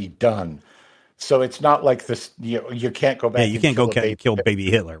already done. So it's not like this, you can't go back. Yeah, you can't go kill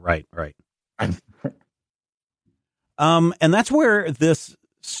baby Hitler. Right. And that's where this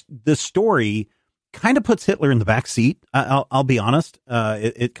story kind of puts Hitler in the back seat. I'll be honest.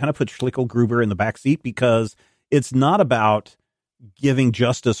 It kind of puts Schicklgruber in the back seat because it's not about giving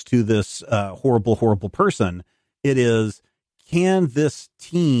justice to this horrible, horrible person. It is, can this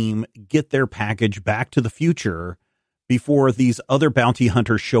team get their package back to the future before these other bounty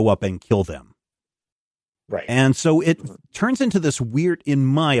hunters show up and kill them? Right. And so it turns into this weird, in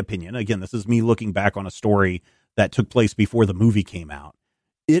my opinion, again, this is me looking back on a story that took place before the movie came out.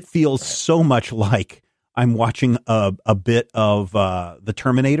 It feels so much like I'm watching a bit of The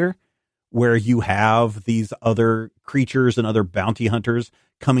Terminator, where you have these other creatures and other bounty hunters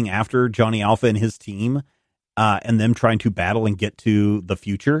coming after Johnny Alpha and his team, and them trying to battle and get to the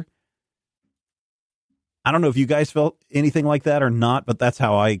future. I don't know if you guys felt anything like that or not, but that's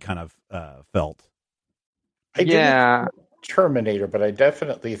how I kind of felt. I didn't Terminator, but I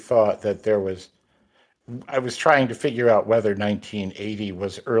definitely thought that I was trying to figure out whether 1980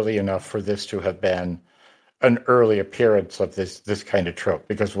 was early enough for this to have been an early appearance of this kind of trope,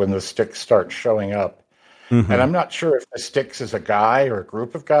 because when the Sticks start showing up, and I'm not sure if the Sticks is a guy or a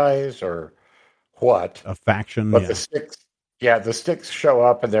group of guys or what. A faction, but the Sticks show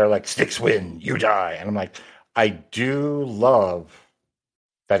up and they're like, Sticks win, you die. And I'm like, I do love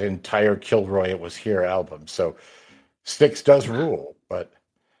that entire Kilroy It Was Here album. So Sticks does rule, but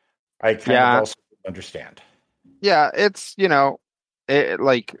I kind of also understand. Yeah, it's,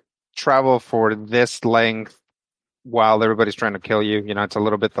 like travel for this length while everybody's trying to kill you. It's a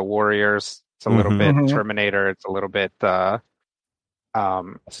little bit The Warriors. It's a little bit Terminator. It's a little bit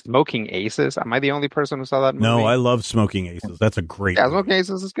Smoking Aces. Am I the only person who saw that movie? No, I love Smoking Aces. That's a great movie. Smoking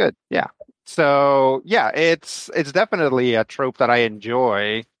Aces is good. Yeah. So, it's definitely a trope that I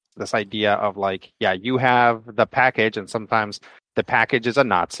enjoy. This idea of you have the package, and sometimes the package is a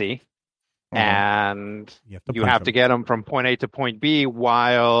Nazi, and you have to get them from point A to point B,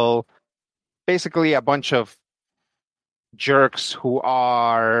 while basically a bunch of jerks who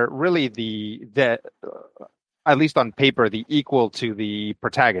are really the at least on paper, the equal to the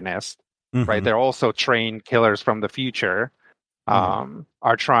protagonist, right? They're also trained killers from the future,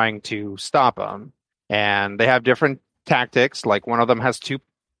 are trying to stop them. And they have different tactics. Like one of them has two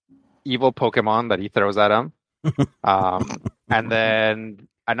evil Pokemon that he throws at him. And then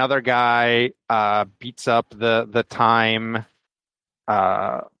another guy beats up the time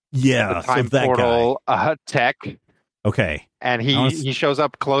time portal tech. Okay. And he shows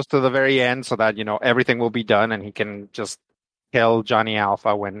up close to the very end so that, everything will be done and he can just kill Johnny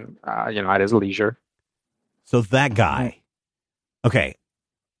Alpha when, at his leisure. So that guy. Okay.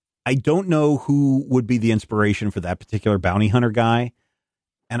 I don't know who would be the inspiration for that particular bounty hunter guy.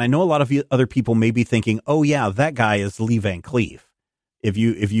 And I know a lot of other people may be thinking, oh yeah, that guy is Lee Van Cleef. If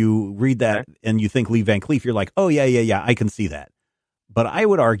you read that and you think Lee Van Cleef, you're like, oh yeah, I can see that. But I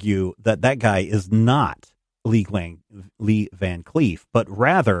would argue that guy is not Lee Van Cleef, but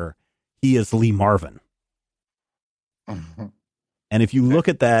rather he is Lee Marvin. And if you look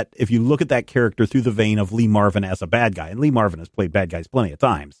at that character through the vein of Lee Marvin as a bad guy, and Lee Marvin has played bad guys plenty of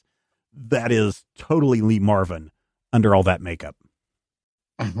times, that is totally Lee Marvin under all that makeup.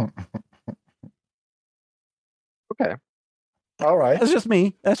 Okay. All right. That's just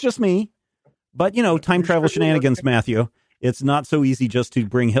me. But, time travel shenanigans, Matthew. It's not so easy just to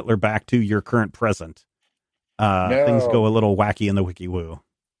bring Hitler back to your current present. No. Things go a little wacky in the wiki-woo.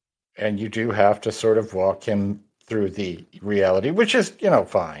 And you do have to sort of walk him through the reality, which is,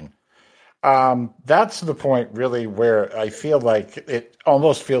 fine. That's the point really where I feel like it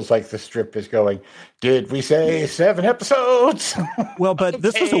almost feels like the strip is going, did we say 7 episodes? Well, but okay.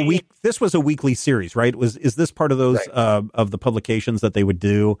 This was a weekly series, right? Is this part of those, of the publications that they would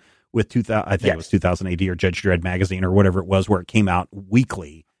do with 2000, I think it was 2000 AD or Judge Dredd magazine or whatever it was, where it came out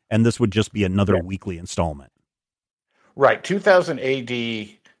weekly. And this would just be another weekly installment. Right. 2000 AD,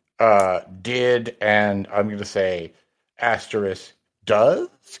 did, and I'm going to say asterisk does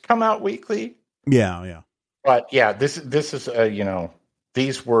come out weekly. Yeah. But yeah, this is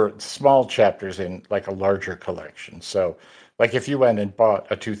these were small chapters in like a larger collection. So, like if you went and bought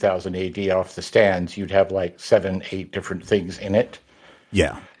a 2000 AD off the stands, you'd have like 7, 8 different things in it.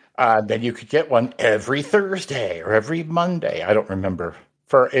 Yeah. Then you could get one every Thursday or every Monday. I don't remember.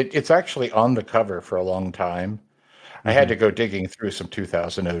 It's actually on the cover for a long time. I had to go digging through some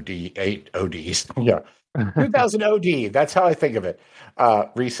 2000 8 ODs. Yeah. 2000 OD. That's how I think of it.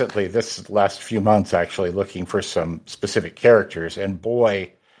 Recently, this last few months, actually looking for some specific characters. And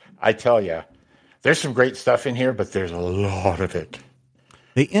boy, I tell you, there's some great stuff in here, but there's a lot of it.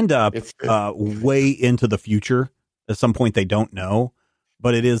 They end up way into the future. At some point, they don't know.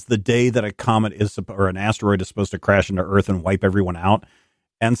 But it is the day that a comet or an asteroid is supposed to crash into Earth and wipe everyone out.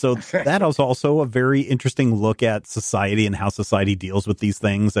 And so that is also a very interesting look at society and how society deals with these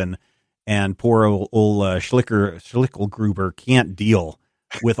things. And poor old Schicklgruber can't deal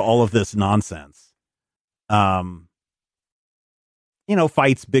with all of this nonsense.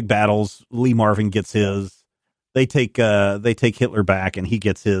 Fights, big battles. Lee Marvin gets his. They take Hitler back, and he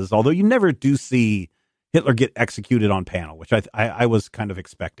gets his. Although you never do see Hitler get executed on panel, which I was kind of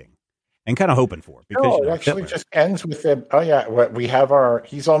expecting and kind of hoping for. Because it actually just ends with him. Oh yeah, we have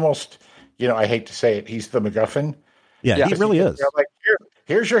he's almost, I hate to say it, he's the MacGuffin. Yeah, he really is. They're like,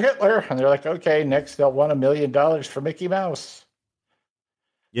 here's your Hitler. And they're like, okay, next they'll want $1 million for Mickey Mouse.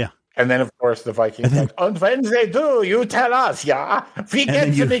 Yeah. And then, of course, the Vikings like, and when they do, you tell us, yeah? We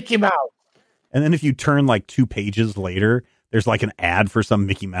get the Mickey Mouse. And then if you turn like 2 pages later, there's like an ad for some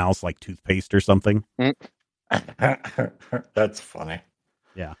Mickey Mouse like toothpaste or something. That's funny.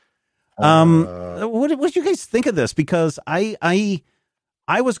 Yeah. What did you guys think of this? Because I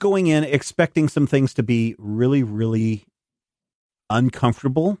was going in expecting some things to be really, really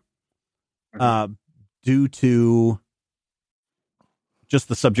uncomfortable due to just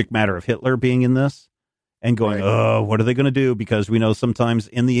the subject matter of Hitler being in this and going, oh, what are they going to do? Because we know sometimes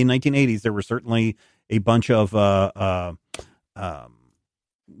in the 1980s, there were certainly a bunch of, what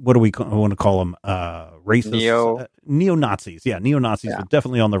do we want to call them? Racist neo-Nazis. Yeah. Neo-Nazis were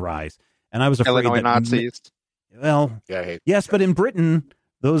definitely on the rise. And I was afraid Illinois Nazis. Yes, but in Britain,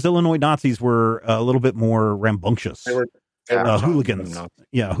 those Illinois Nazis were a little bit more rambunctious. They were hooligans.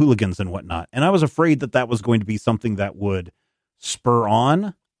 Yeah, hooligans and whatnot. And I was afraid that was going to be something that would spur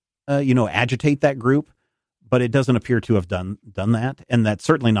on, agitate that group. But it doesn't appear to have done that. And that's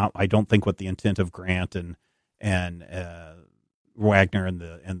certainly not, I don't think, what the intent of Grant and Wagner and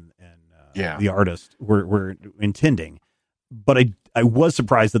the artist were intending. But I was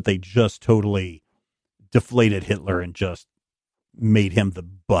surprised that they just totally deflated Hitler and just made him the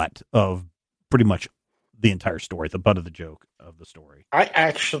butt of pretty much the entire story, the butt of the joke of the story.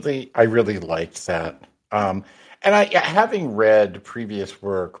 I really liked that. And having read previous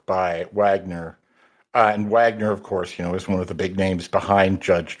work by Wagner, and Wagner, of course, is one of the big names behind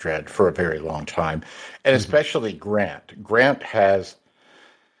Judge Dredd for a very long time, and especially Grant. Grant has,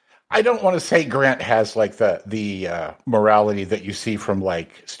 I don't want to say Grant has like the morality that you see from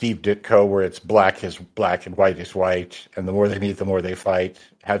like Steve Ditko, where it's black is black and white is white, and the more they meet, the more they fight.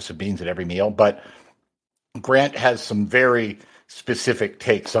 Have some beans at every meal, but Grant has some very specific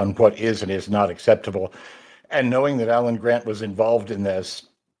takes on what is and is not acceptable. And knowing that Alan Grant was involved in this,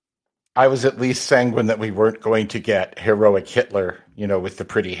 I was at least sanguine that we weren't going to get heroic Hitler, with the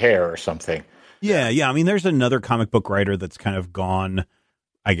pretty hair or something. Yeah. I mean, there's another comic book writer that's kind of gone,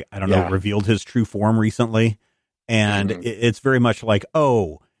 I don't know, revealed his true form recently. And it's very much like,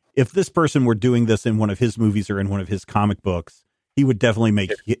 oh, if this person were doing this in one of his movies or in one of his comic books, he would definitely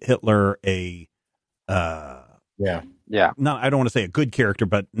make Hitler a, not, I don't want to say a good character,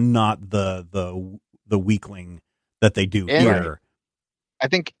 but not the weakling that they do here. I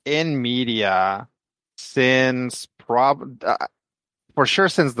think in media, since for sure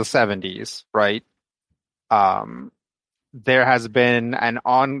since the 70s, right? There had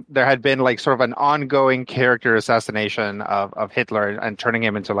been like sort of an ongoing character assassination of Hitler and turning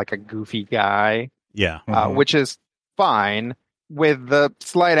him into like a goofy guy. Yeah. Which is fine, with the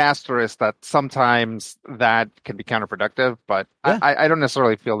slight asterisk that sometimes that can be counterproductive, but I don't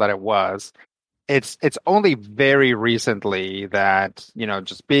necessarily feel that it was. It's only very recently that,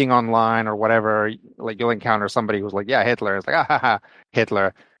 just being online or whatever, like you'll encounter somebody who's like, yeah, Hitler. It's like,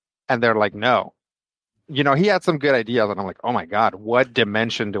 Hitler. And they're like, no. He had some good ideas. And I'm like, oh my God, what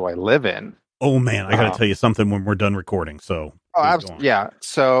dimension do I live in? Oh man, I got to tell you something when we're done recording. So, yeah.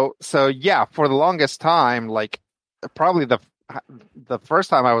 So yeah, for the longest time, like probably the first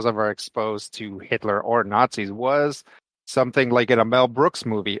time I was ever exposed to Hitler or Nazis was something like in a Mel Brooks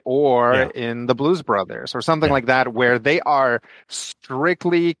movie or in the Blues Brothers or something like that, where they are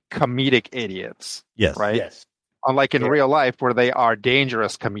strictly comedic idiots. Yes. Right. Yes. Unlike in real life, where they are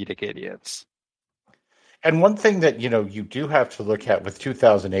dangerous comedic idiots. And one thing that, you do have to look at with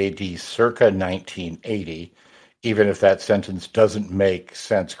 2000 AD, circa 1980, even if that sentence doesn't make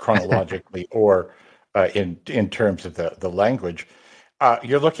sense chronologically or in terms of the language,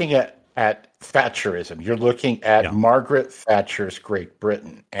 you're looking at Thatcherism. You're looking at Margaret Thatcher's Great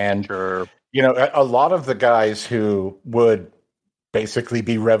Britain. And, Sure. A lot of the guys who would basically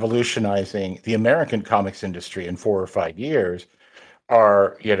be revolutionizing the American comics industry in 4 or 5 years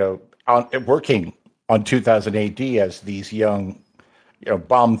are, working on 2000 AD as these young,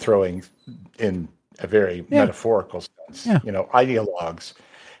 bomb throwing in a very metaphorical sense, ideologues.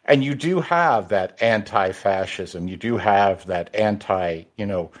 And you do have that anti-fascism. You do have that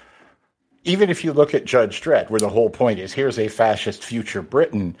even if you look at Judge Dredd, where the whole point is, here's a fascist future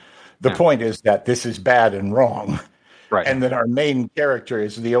Britain, the point is that this is bad and wrong. Right. And that our main character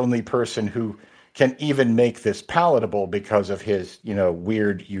is the only person who can even make this palatable because of his,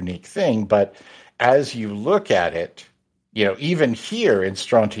 weird, unique thing. But as you look at it, even here in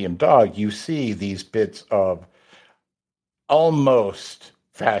Strontium Dog, you see these bits of almost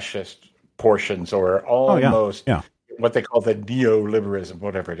fascist portions or almost what they call the neoliberalism,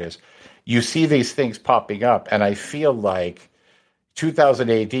 whatever it is. You see these things popping up, and I feel like 2000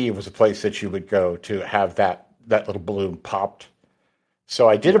 AD was a place that you would go to have that little balloon popped. So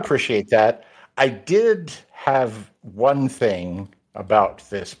I did appreciate that. I did have one thing about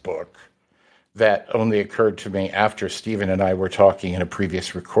this book that only occurred to me after Stephen and I were talking in a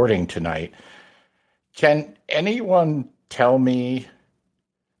previous recording tonight. Can anyone tell me,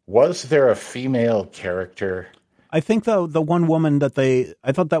 was there a female character? I think the one woman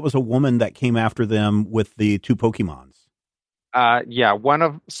I thought that was a woman that came after them with the 2 Pokemons.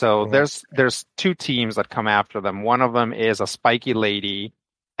 There's 2 teams that come after them. One of them is a spiky lady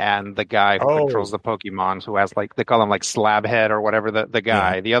and the guy who controls the Pokemon, who has they call him Slabhead or whatever, the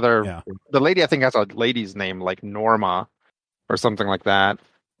guy. The other, the lady I think has a lady's name like Norma or something like that.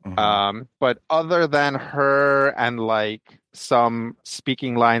 Mm-hmm. But other than her and some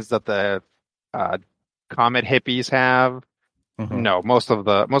speaking lines that the comet hippies have, no, most of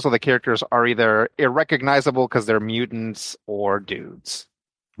the characters are either irrecognizable because they're mutants or dudes.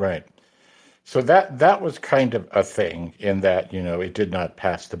 Right. So that was kind of a thing in that, it did not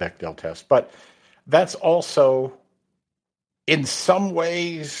pass the Bechdel test. But that's also, in some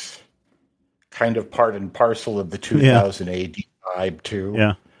ways, kind of part and parcel of the 2000 AD vibe, too.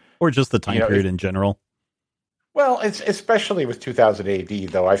 Yeah. Or just the time period in general. Well, it's especially with 2000 AD,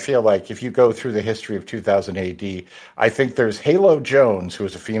 though. I feel like if you go through the history of 2000 AD, I think there's Halo Jones, who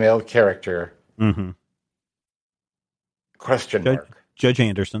is a female character. Mm-hmm. Question mark. Judge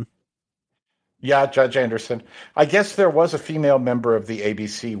Anderson. Yeah, Judge Anderson. I guess there was a female member of the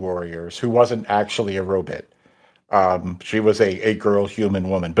ABC Warriors who wasn't actually a robot. She was a girl human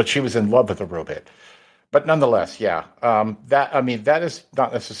woman, but she was in love with a robot. But nonetheless, that is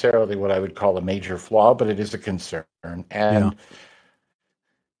not necessarily what I would call a major flaw, but it is a concern. And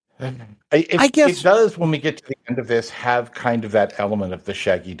I guess it does, when we get to the end of this, have kind of that element of the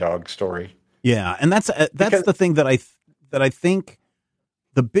Shaggy Dog story. Yeah, and that's the thing that I think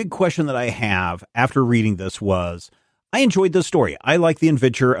the big question that I have after reading this was, I enjoyed this story. I like the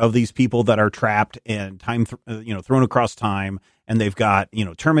adventure of these people that are trapped and thrown across time, and they've got,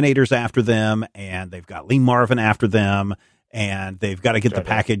 Terminators after them, and they've got Lee Marvin after them, and they've got to get the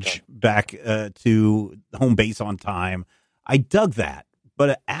package back to home base on time. I dug that.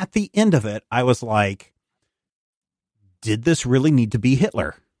 But at the end of it, I was like, did this really need to be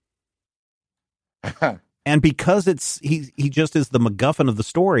Hitler? And because he just is the MacGuffin of the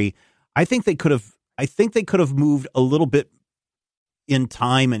story, I think they could have moved a little bit in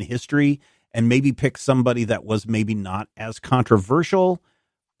time and history and maybe picked somebody that was maybe not as controversial,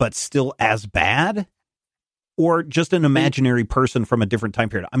 but still as bad, or just an imaginary person from a different time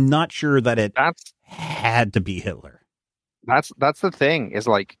period. I'm not sure that it had to be Hitler. That's the thing, is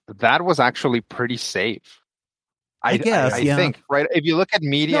that was actually pretty safe. I think, right? If you look at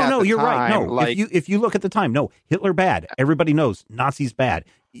media, you're time, right. No, if you look at the time, no, Hitler bad. Everybody knows Nazis bad.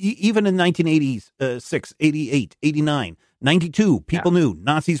 Even in 1986, 88, 89, 92, people knew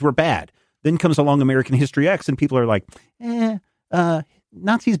Nazis were bad. Then comes along American History X, and people are like,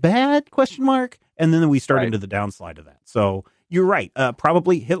 Nazis bad? ? And then we start into the downslide of that. So you're right.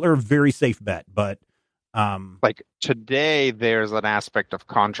 Probably Hitler, very safe bet, but today there's an aspect of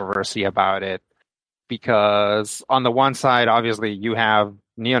controversy about it. Because on the one side, obviously, you have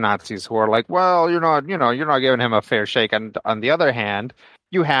neo-Nazis who are like, well, you're not giving him a fair shake. And on the other hand,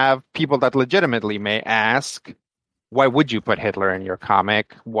 you have people that legitimately may ask, why would you put Hitler in your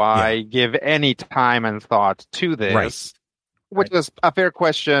comic? Why give any time and thought to this? Right. Which is a fair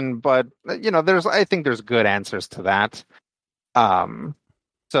question, but I think there's good answers to that.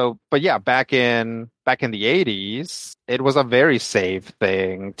 But yeah, back in the 80s, it was a very safe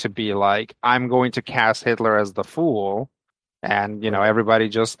thing to be like, I'm going to cast Hitler as the fool, and everybody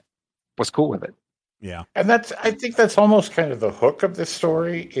just was cool with it. Yeah. And I think that's almost kind of the hook of this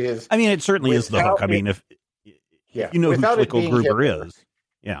story is. I mean, it certainly is the hook. I mean, if you know who Schicklgruber is.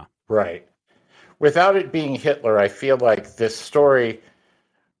 Yeah. Right. Without it being Hitler, I feel like this story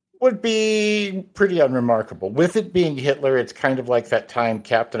would be pretty unremarkable. With it being Hitler, it's kind of like that time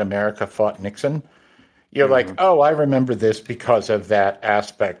Captain America fought Nixon. You're like, oh, I remember this because of that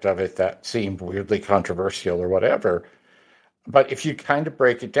aspect of it that seemed weirdly controversial or whatever. But if you kind of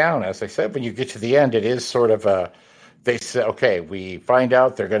break it down, as I said, when you get to the end, it is sort of they say, okay, we find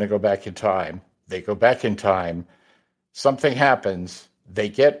out they're going to go back in time. They go back in time. Something happens. They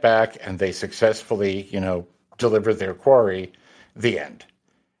get back and they successfully, deliver their quarry. The end.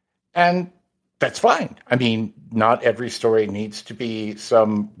 And that's fine. I mean, not every story needs to be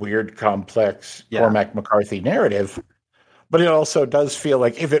some weird, complex Cormac McCarthy narrative. But it also does feel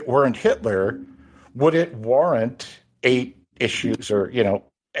like if it weren't Hitler, would it warrant 8 issues or,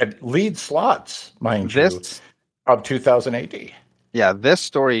 at lead slots, mind you, of 2000 AD? Yeah, this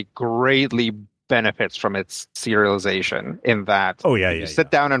story greatly benefits from its serialization in that you sit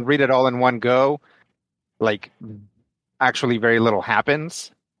down and read it all in one go, like actually very little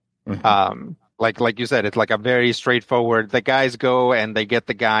happens. Mm-hmm. Like you said, it's like a very straightforward, the guys go and they get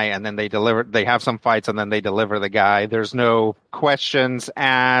the guy and then they have some fights and then they deliver the guy. There's no questions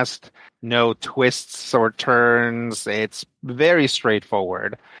asked, no twists or turns. It's very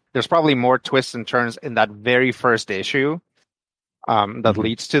straightforward. There's probably more twists and turns in that very first issue that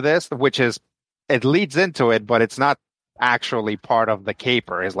leads to this, which is, it leads into it, but it's not actually part of the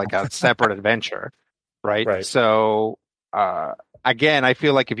caper. It's like a separate adventure, right? So, again, I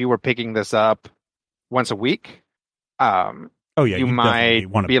feel like if you were picking this up once a week, you might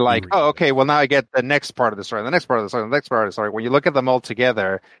be like, oh, okay, well, now I get the next part of the story, the next part of the story, the next part of the story. When you look at them all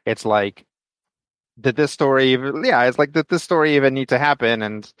together, it's like, did this story even need to happen?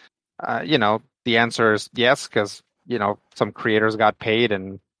 And, the answer is yes, because, some creators got paid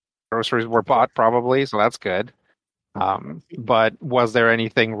and groceries were bought probably, so that's good. But was there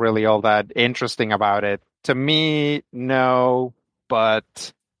anything really all that interesting about it? To me, no.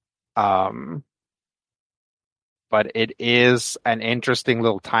 But it is an interesting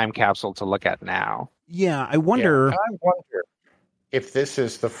little time capsule to look at now. Yeah, I wonder if this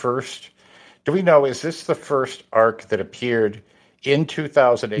is the first. Do we know? Is this the first arc that appeared in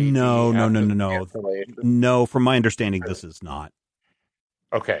 2008? No. No, from my understanding, this is not.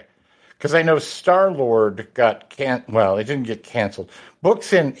 Okay. Because I know Star-Lord got well, it didn't get canceled.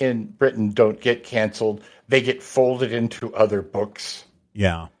 Books in Britain don't get canceled. They get folded into other books.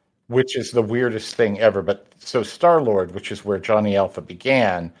 Yeah. Which is the weirdest thing ever. But so Star-Lord, which is where Johnny Alpha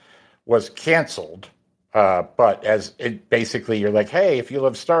began, was canceled. But as it basically, you're like, hey, if you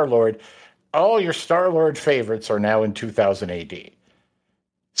love Star-Lord, all your Star-Lord favorites are now in 2000 AD.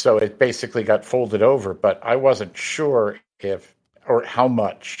 So it basically got folded over, but I wasn't sure or how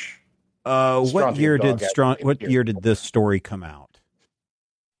much. What year did this story come out?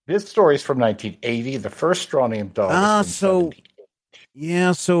 This story is from 1980. The first Strontium Dog is from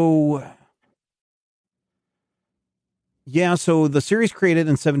 78. So the series created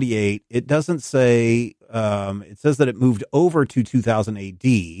in 78. It doesn't say, it says that it moved over to 2000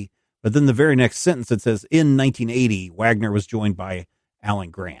 AD, but then the very next sentence it says in 1980, Wagner was joined by Alan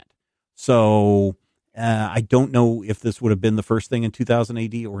Grant. So I don't know if this would have been the first thing in 2000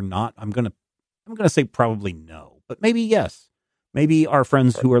 AD or not. I'm gonna say probably no, but maybe yes. Maybe our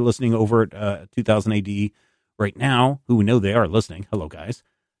friends who are listening over at 2000 AD right now, who we know they are listening. Hello, guys.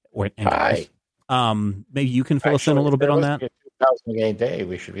 Hi. Maybe you can fill us in a little bit on that. 2000 AD,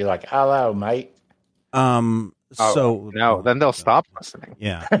 we should be like, hello, mate. Then they'll stop listening.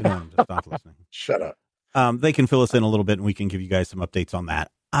 Yeah, we don't want them to stop listening. Shut up. They can fill us in a little bit, and we can give you guys some updates on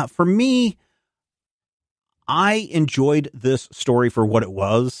that. For me, I enjoyed this story for what it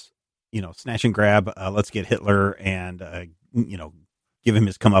was. Snatch and grab. Let's get Hitler and give him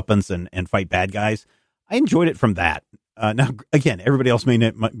his comeuppance and fight bad guys. I enjoyed it from that. Now, again, everybody else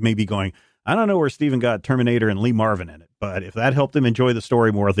may be going, I don't know where Steven got Terminator and Lee Marvin in it, but if that helped him enjoy the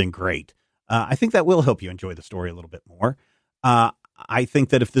story more, then great. I think that will help you enjoy the story a little bit more. I think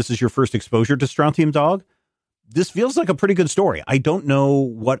that if this is your first exposure to Strontium Dog, this feels like a pretty good story. I don't know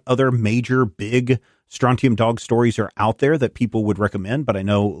what other major big Strontium Dog stories are out there that people would recommend, but I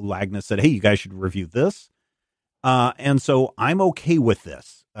know Lagna said, hey, you guys should review this. And so I'm okay with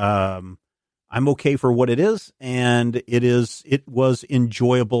this. I'm okay for what it is, and it was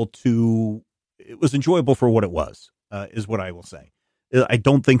enjoyable for what it was, is what I will say. I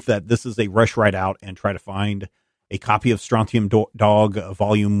don't think that this is a rush right out and try to find a copy of Strontium Dog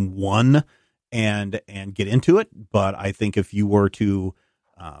Volume 1 and get into it. But I think if you were to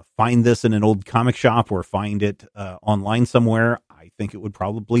find this in an old comic shop or find it online somewhere, I think it would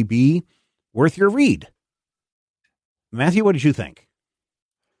probably be worth your read. Matthew, what did you think?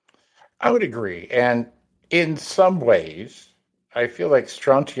 I would agree. And in some ways, I feel like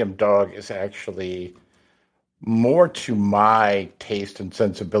Strontium Dog is actually more to my taste and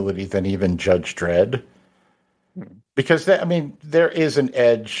sensibility than even Judge Dredd. Because, there is an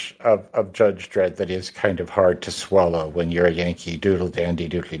edge of Judge Dredd that is kind of hard to swallow when you're a Yankee Doodle Dandy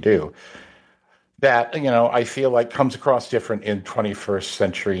Doodly Doo. That, I feel like comes across different in 21st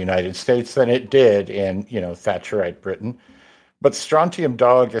century United States than it did in, Thatcherite Britain. But Strontium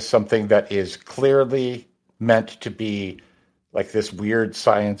Dog is something that is clearly meant to be like this weird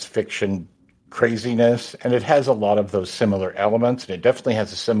science fiction craziness. And it has a lot of those similar elements, and it definitely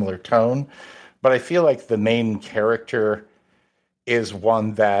has a similar tone. But I feel like the main character is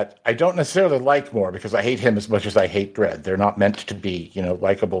one that I don't necessarily like more because I hate him as much as I hate Dredd. They're not meant to be,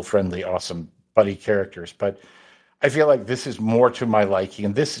 likable, friendly, awesome buddy characters. But I feel like this is more to my liking.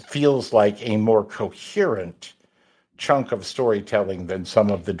 And this feels like a more coherent chunk of storytelling than some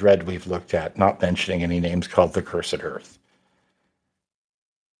of the Dredd we've looked at, not mentioning any names called The Cursed Earth.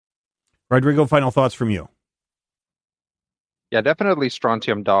 Rodrigo, final thoughts from you. Yeah, definitely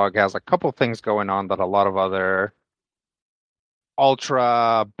Strontium Dog has a couple things going on that a lot of other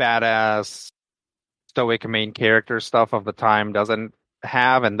ultra badass stoic main character stuff of the time doesn't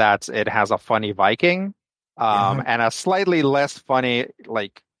have, and that's it has a funny Viking and a slightly less funny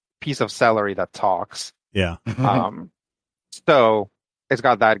piece of celery that talks. Yeah. So it's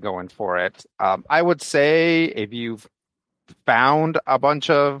got that going for it. I would say if you've found a bunch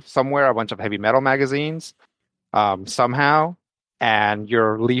of heavy metal magazines somehow, and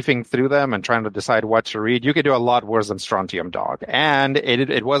you're leafing through them and trying to decide what to read, you could do a lot worse than Strontium Dog. And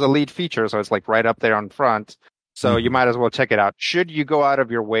it was a lead feature, so it's right up there on front. So you might as well check it out. Should you go out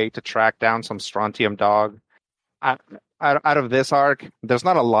of your way to track down some Strontium Dog, out of this arc, there's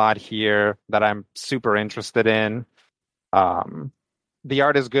not a lot here that I'm super interested in. The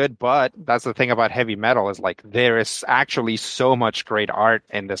art is good, but that's the thing about heavy metal is there is actually so much great art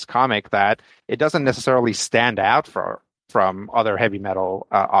in this comic that it doesn't necessarily stand out from other heavy metal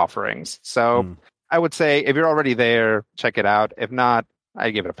offerings. So I would say if you're already there, check it out. If not, I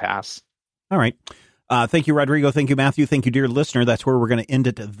give it a pass. All right. Thank you, Rodrigo. Thank you, Matthew. Thank you, dear listener. That's where we're going to end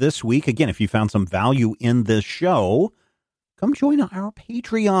it this week. Again, if you found some value in this show, come join our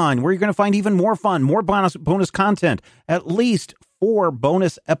Patreon, where you're going to find even more fun, more bonus content, at least 4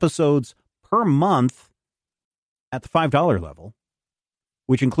 bonus episodes per month at the $5 level,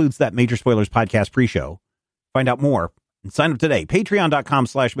 which includes that Major Spoilers podcast pre-show. Find out more and sign up today.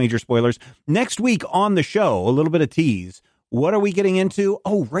 Patreon.com/Major Spoilers. Next week on the show, a little bit of tease. What are we getting into?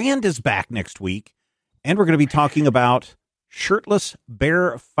 Oh, Rand is back next week. And we're going to be talking about Shirtless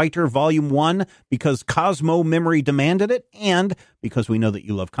Bear Fighter Volume 1 because Cosmo Memory demanded it and because we know that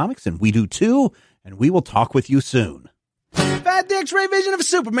you love comics and we do too. And we will talk with you soon. If I had the X-ray vision of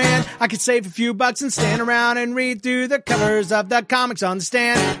Superman, I could save a few bucks and stand around and read through the covers of the comics on the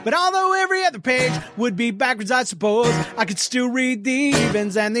stand. But although every other page would be backwards, I suppose I could still read the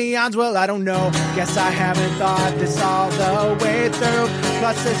evens and the odds. Well, I don't know. Guess I haven't thought this all the way through.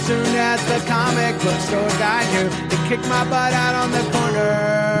 Plus, as soon as the comic book store guy knew, they kicked my butt out on the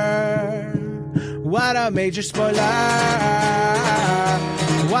corner. What a major spoiler.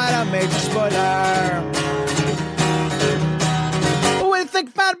 What a major spoiler.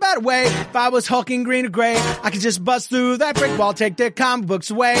 Think about a better way. If I was hulking green or gray, I could just bust through that brick wall, take their comic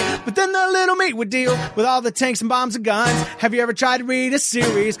books away. But then the little meat would deal with all the tanks and bombs and guns. Have you ever tried to read a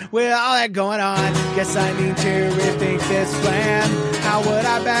series with all that going on? Guess I need to rethink this plan. How would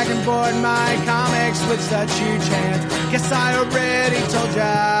I back and board my comics with such huge hands? Guess I already told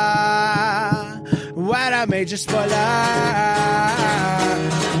ya. What a major spoiler.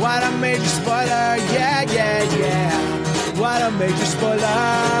 What a major spoiler. Yeah, yeah, yeah. What a major spoiler.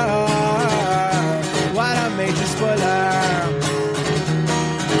 What a major spoiler.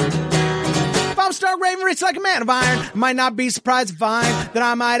 If I'm Stark raving rich like a man of iron. I might not be surprised to find that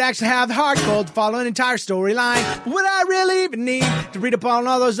I might actually have the heart cold to follow an entire storyline. But would I really even need to read up on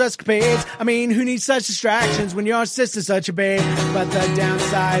all those escapades? I mean, who needs such distractions when your sister's such a babe? But the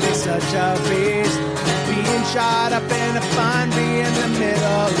downside is such a beast. Being shot up in a fun, being the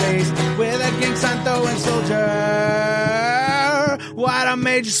Middle East with a gang sign throwing soldier. What a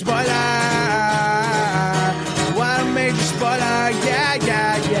major spoiler! What a major spoiler! Yeah,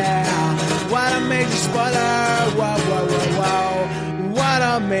 yeah, yeah! What a major spoiler! Whoa, whoa, whoa, whoa! What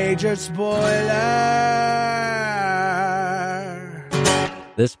a major spoiler!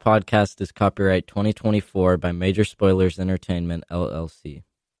 This podcast is copyright 2024 by Major Spoilers Entertainment, LLC.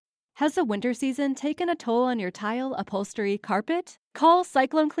 Has the winter season taken a toll on your tile, upholstery, carpet? Call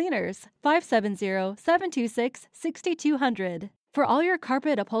Cyclone Cleaners, 570-726-6200. For all your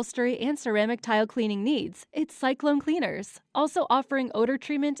carpet, upholstery, and ceramic tile cleaning needs, it's Cyclone Cleaners, also offering odor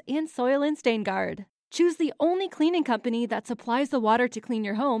treatment and soil and stain guard. Choose the only cleaning company that supplies the water to clean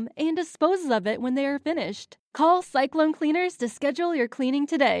your home and disposes of it when they are finished. Call Cyclone Cleaners to schedule your cleaning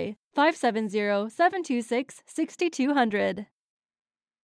today, 570-726-6200.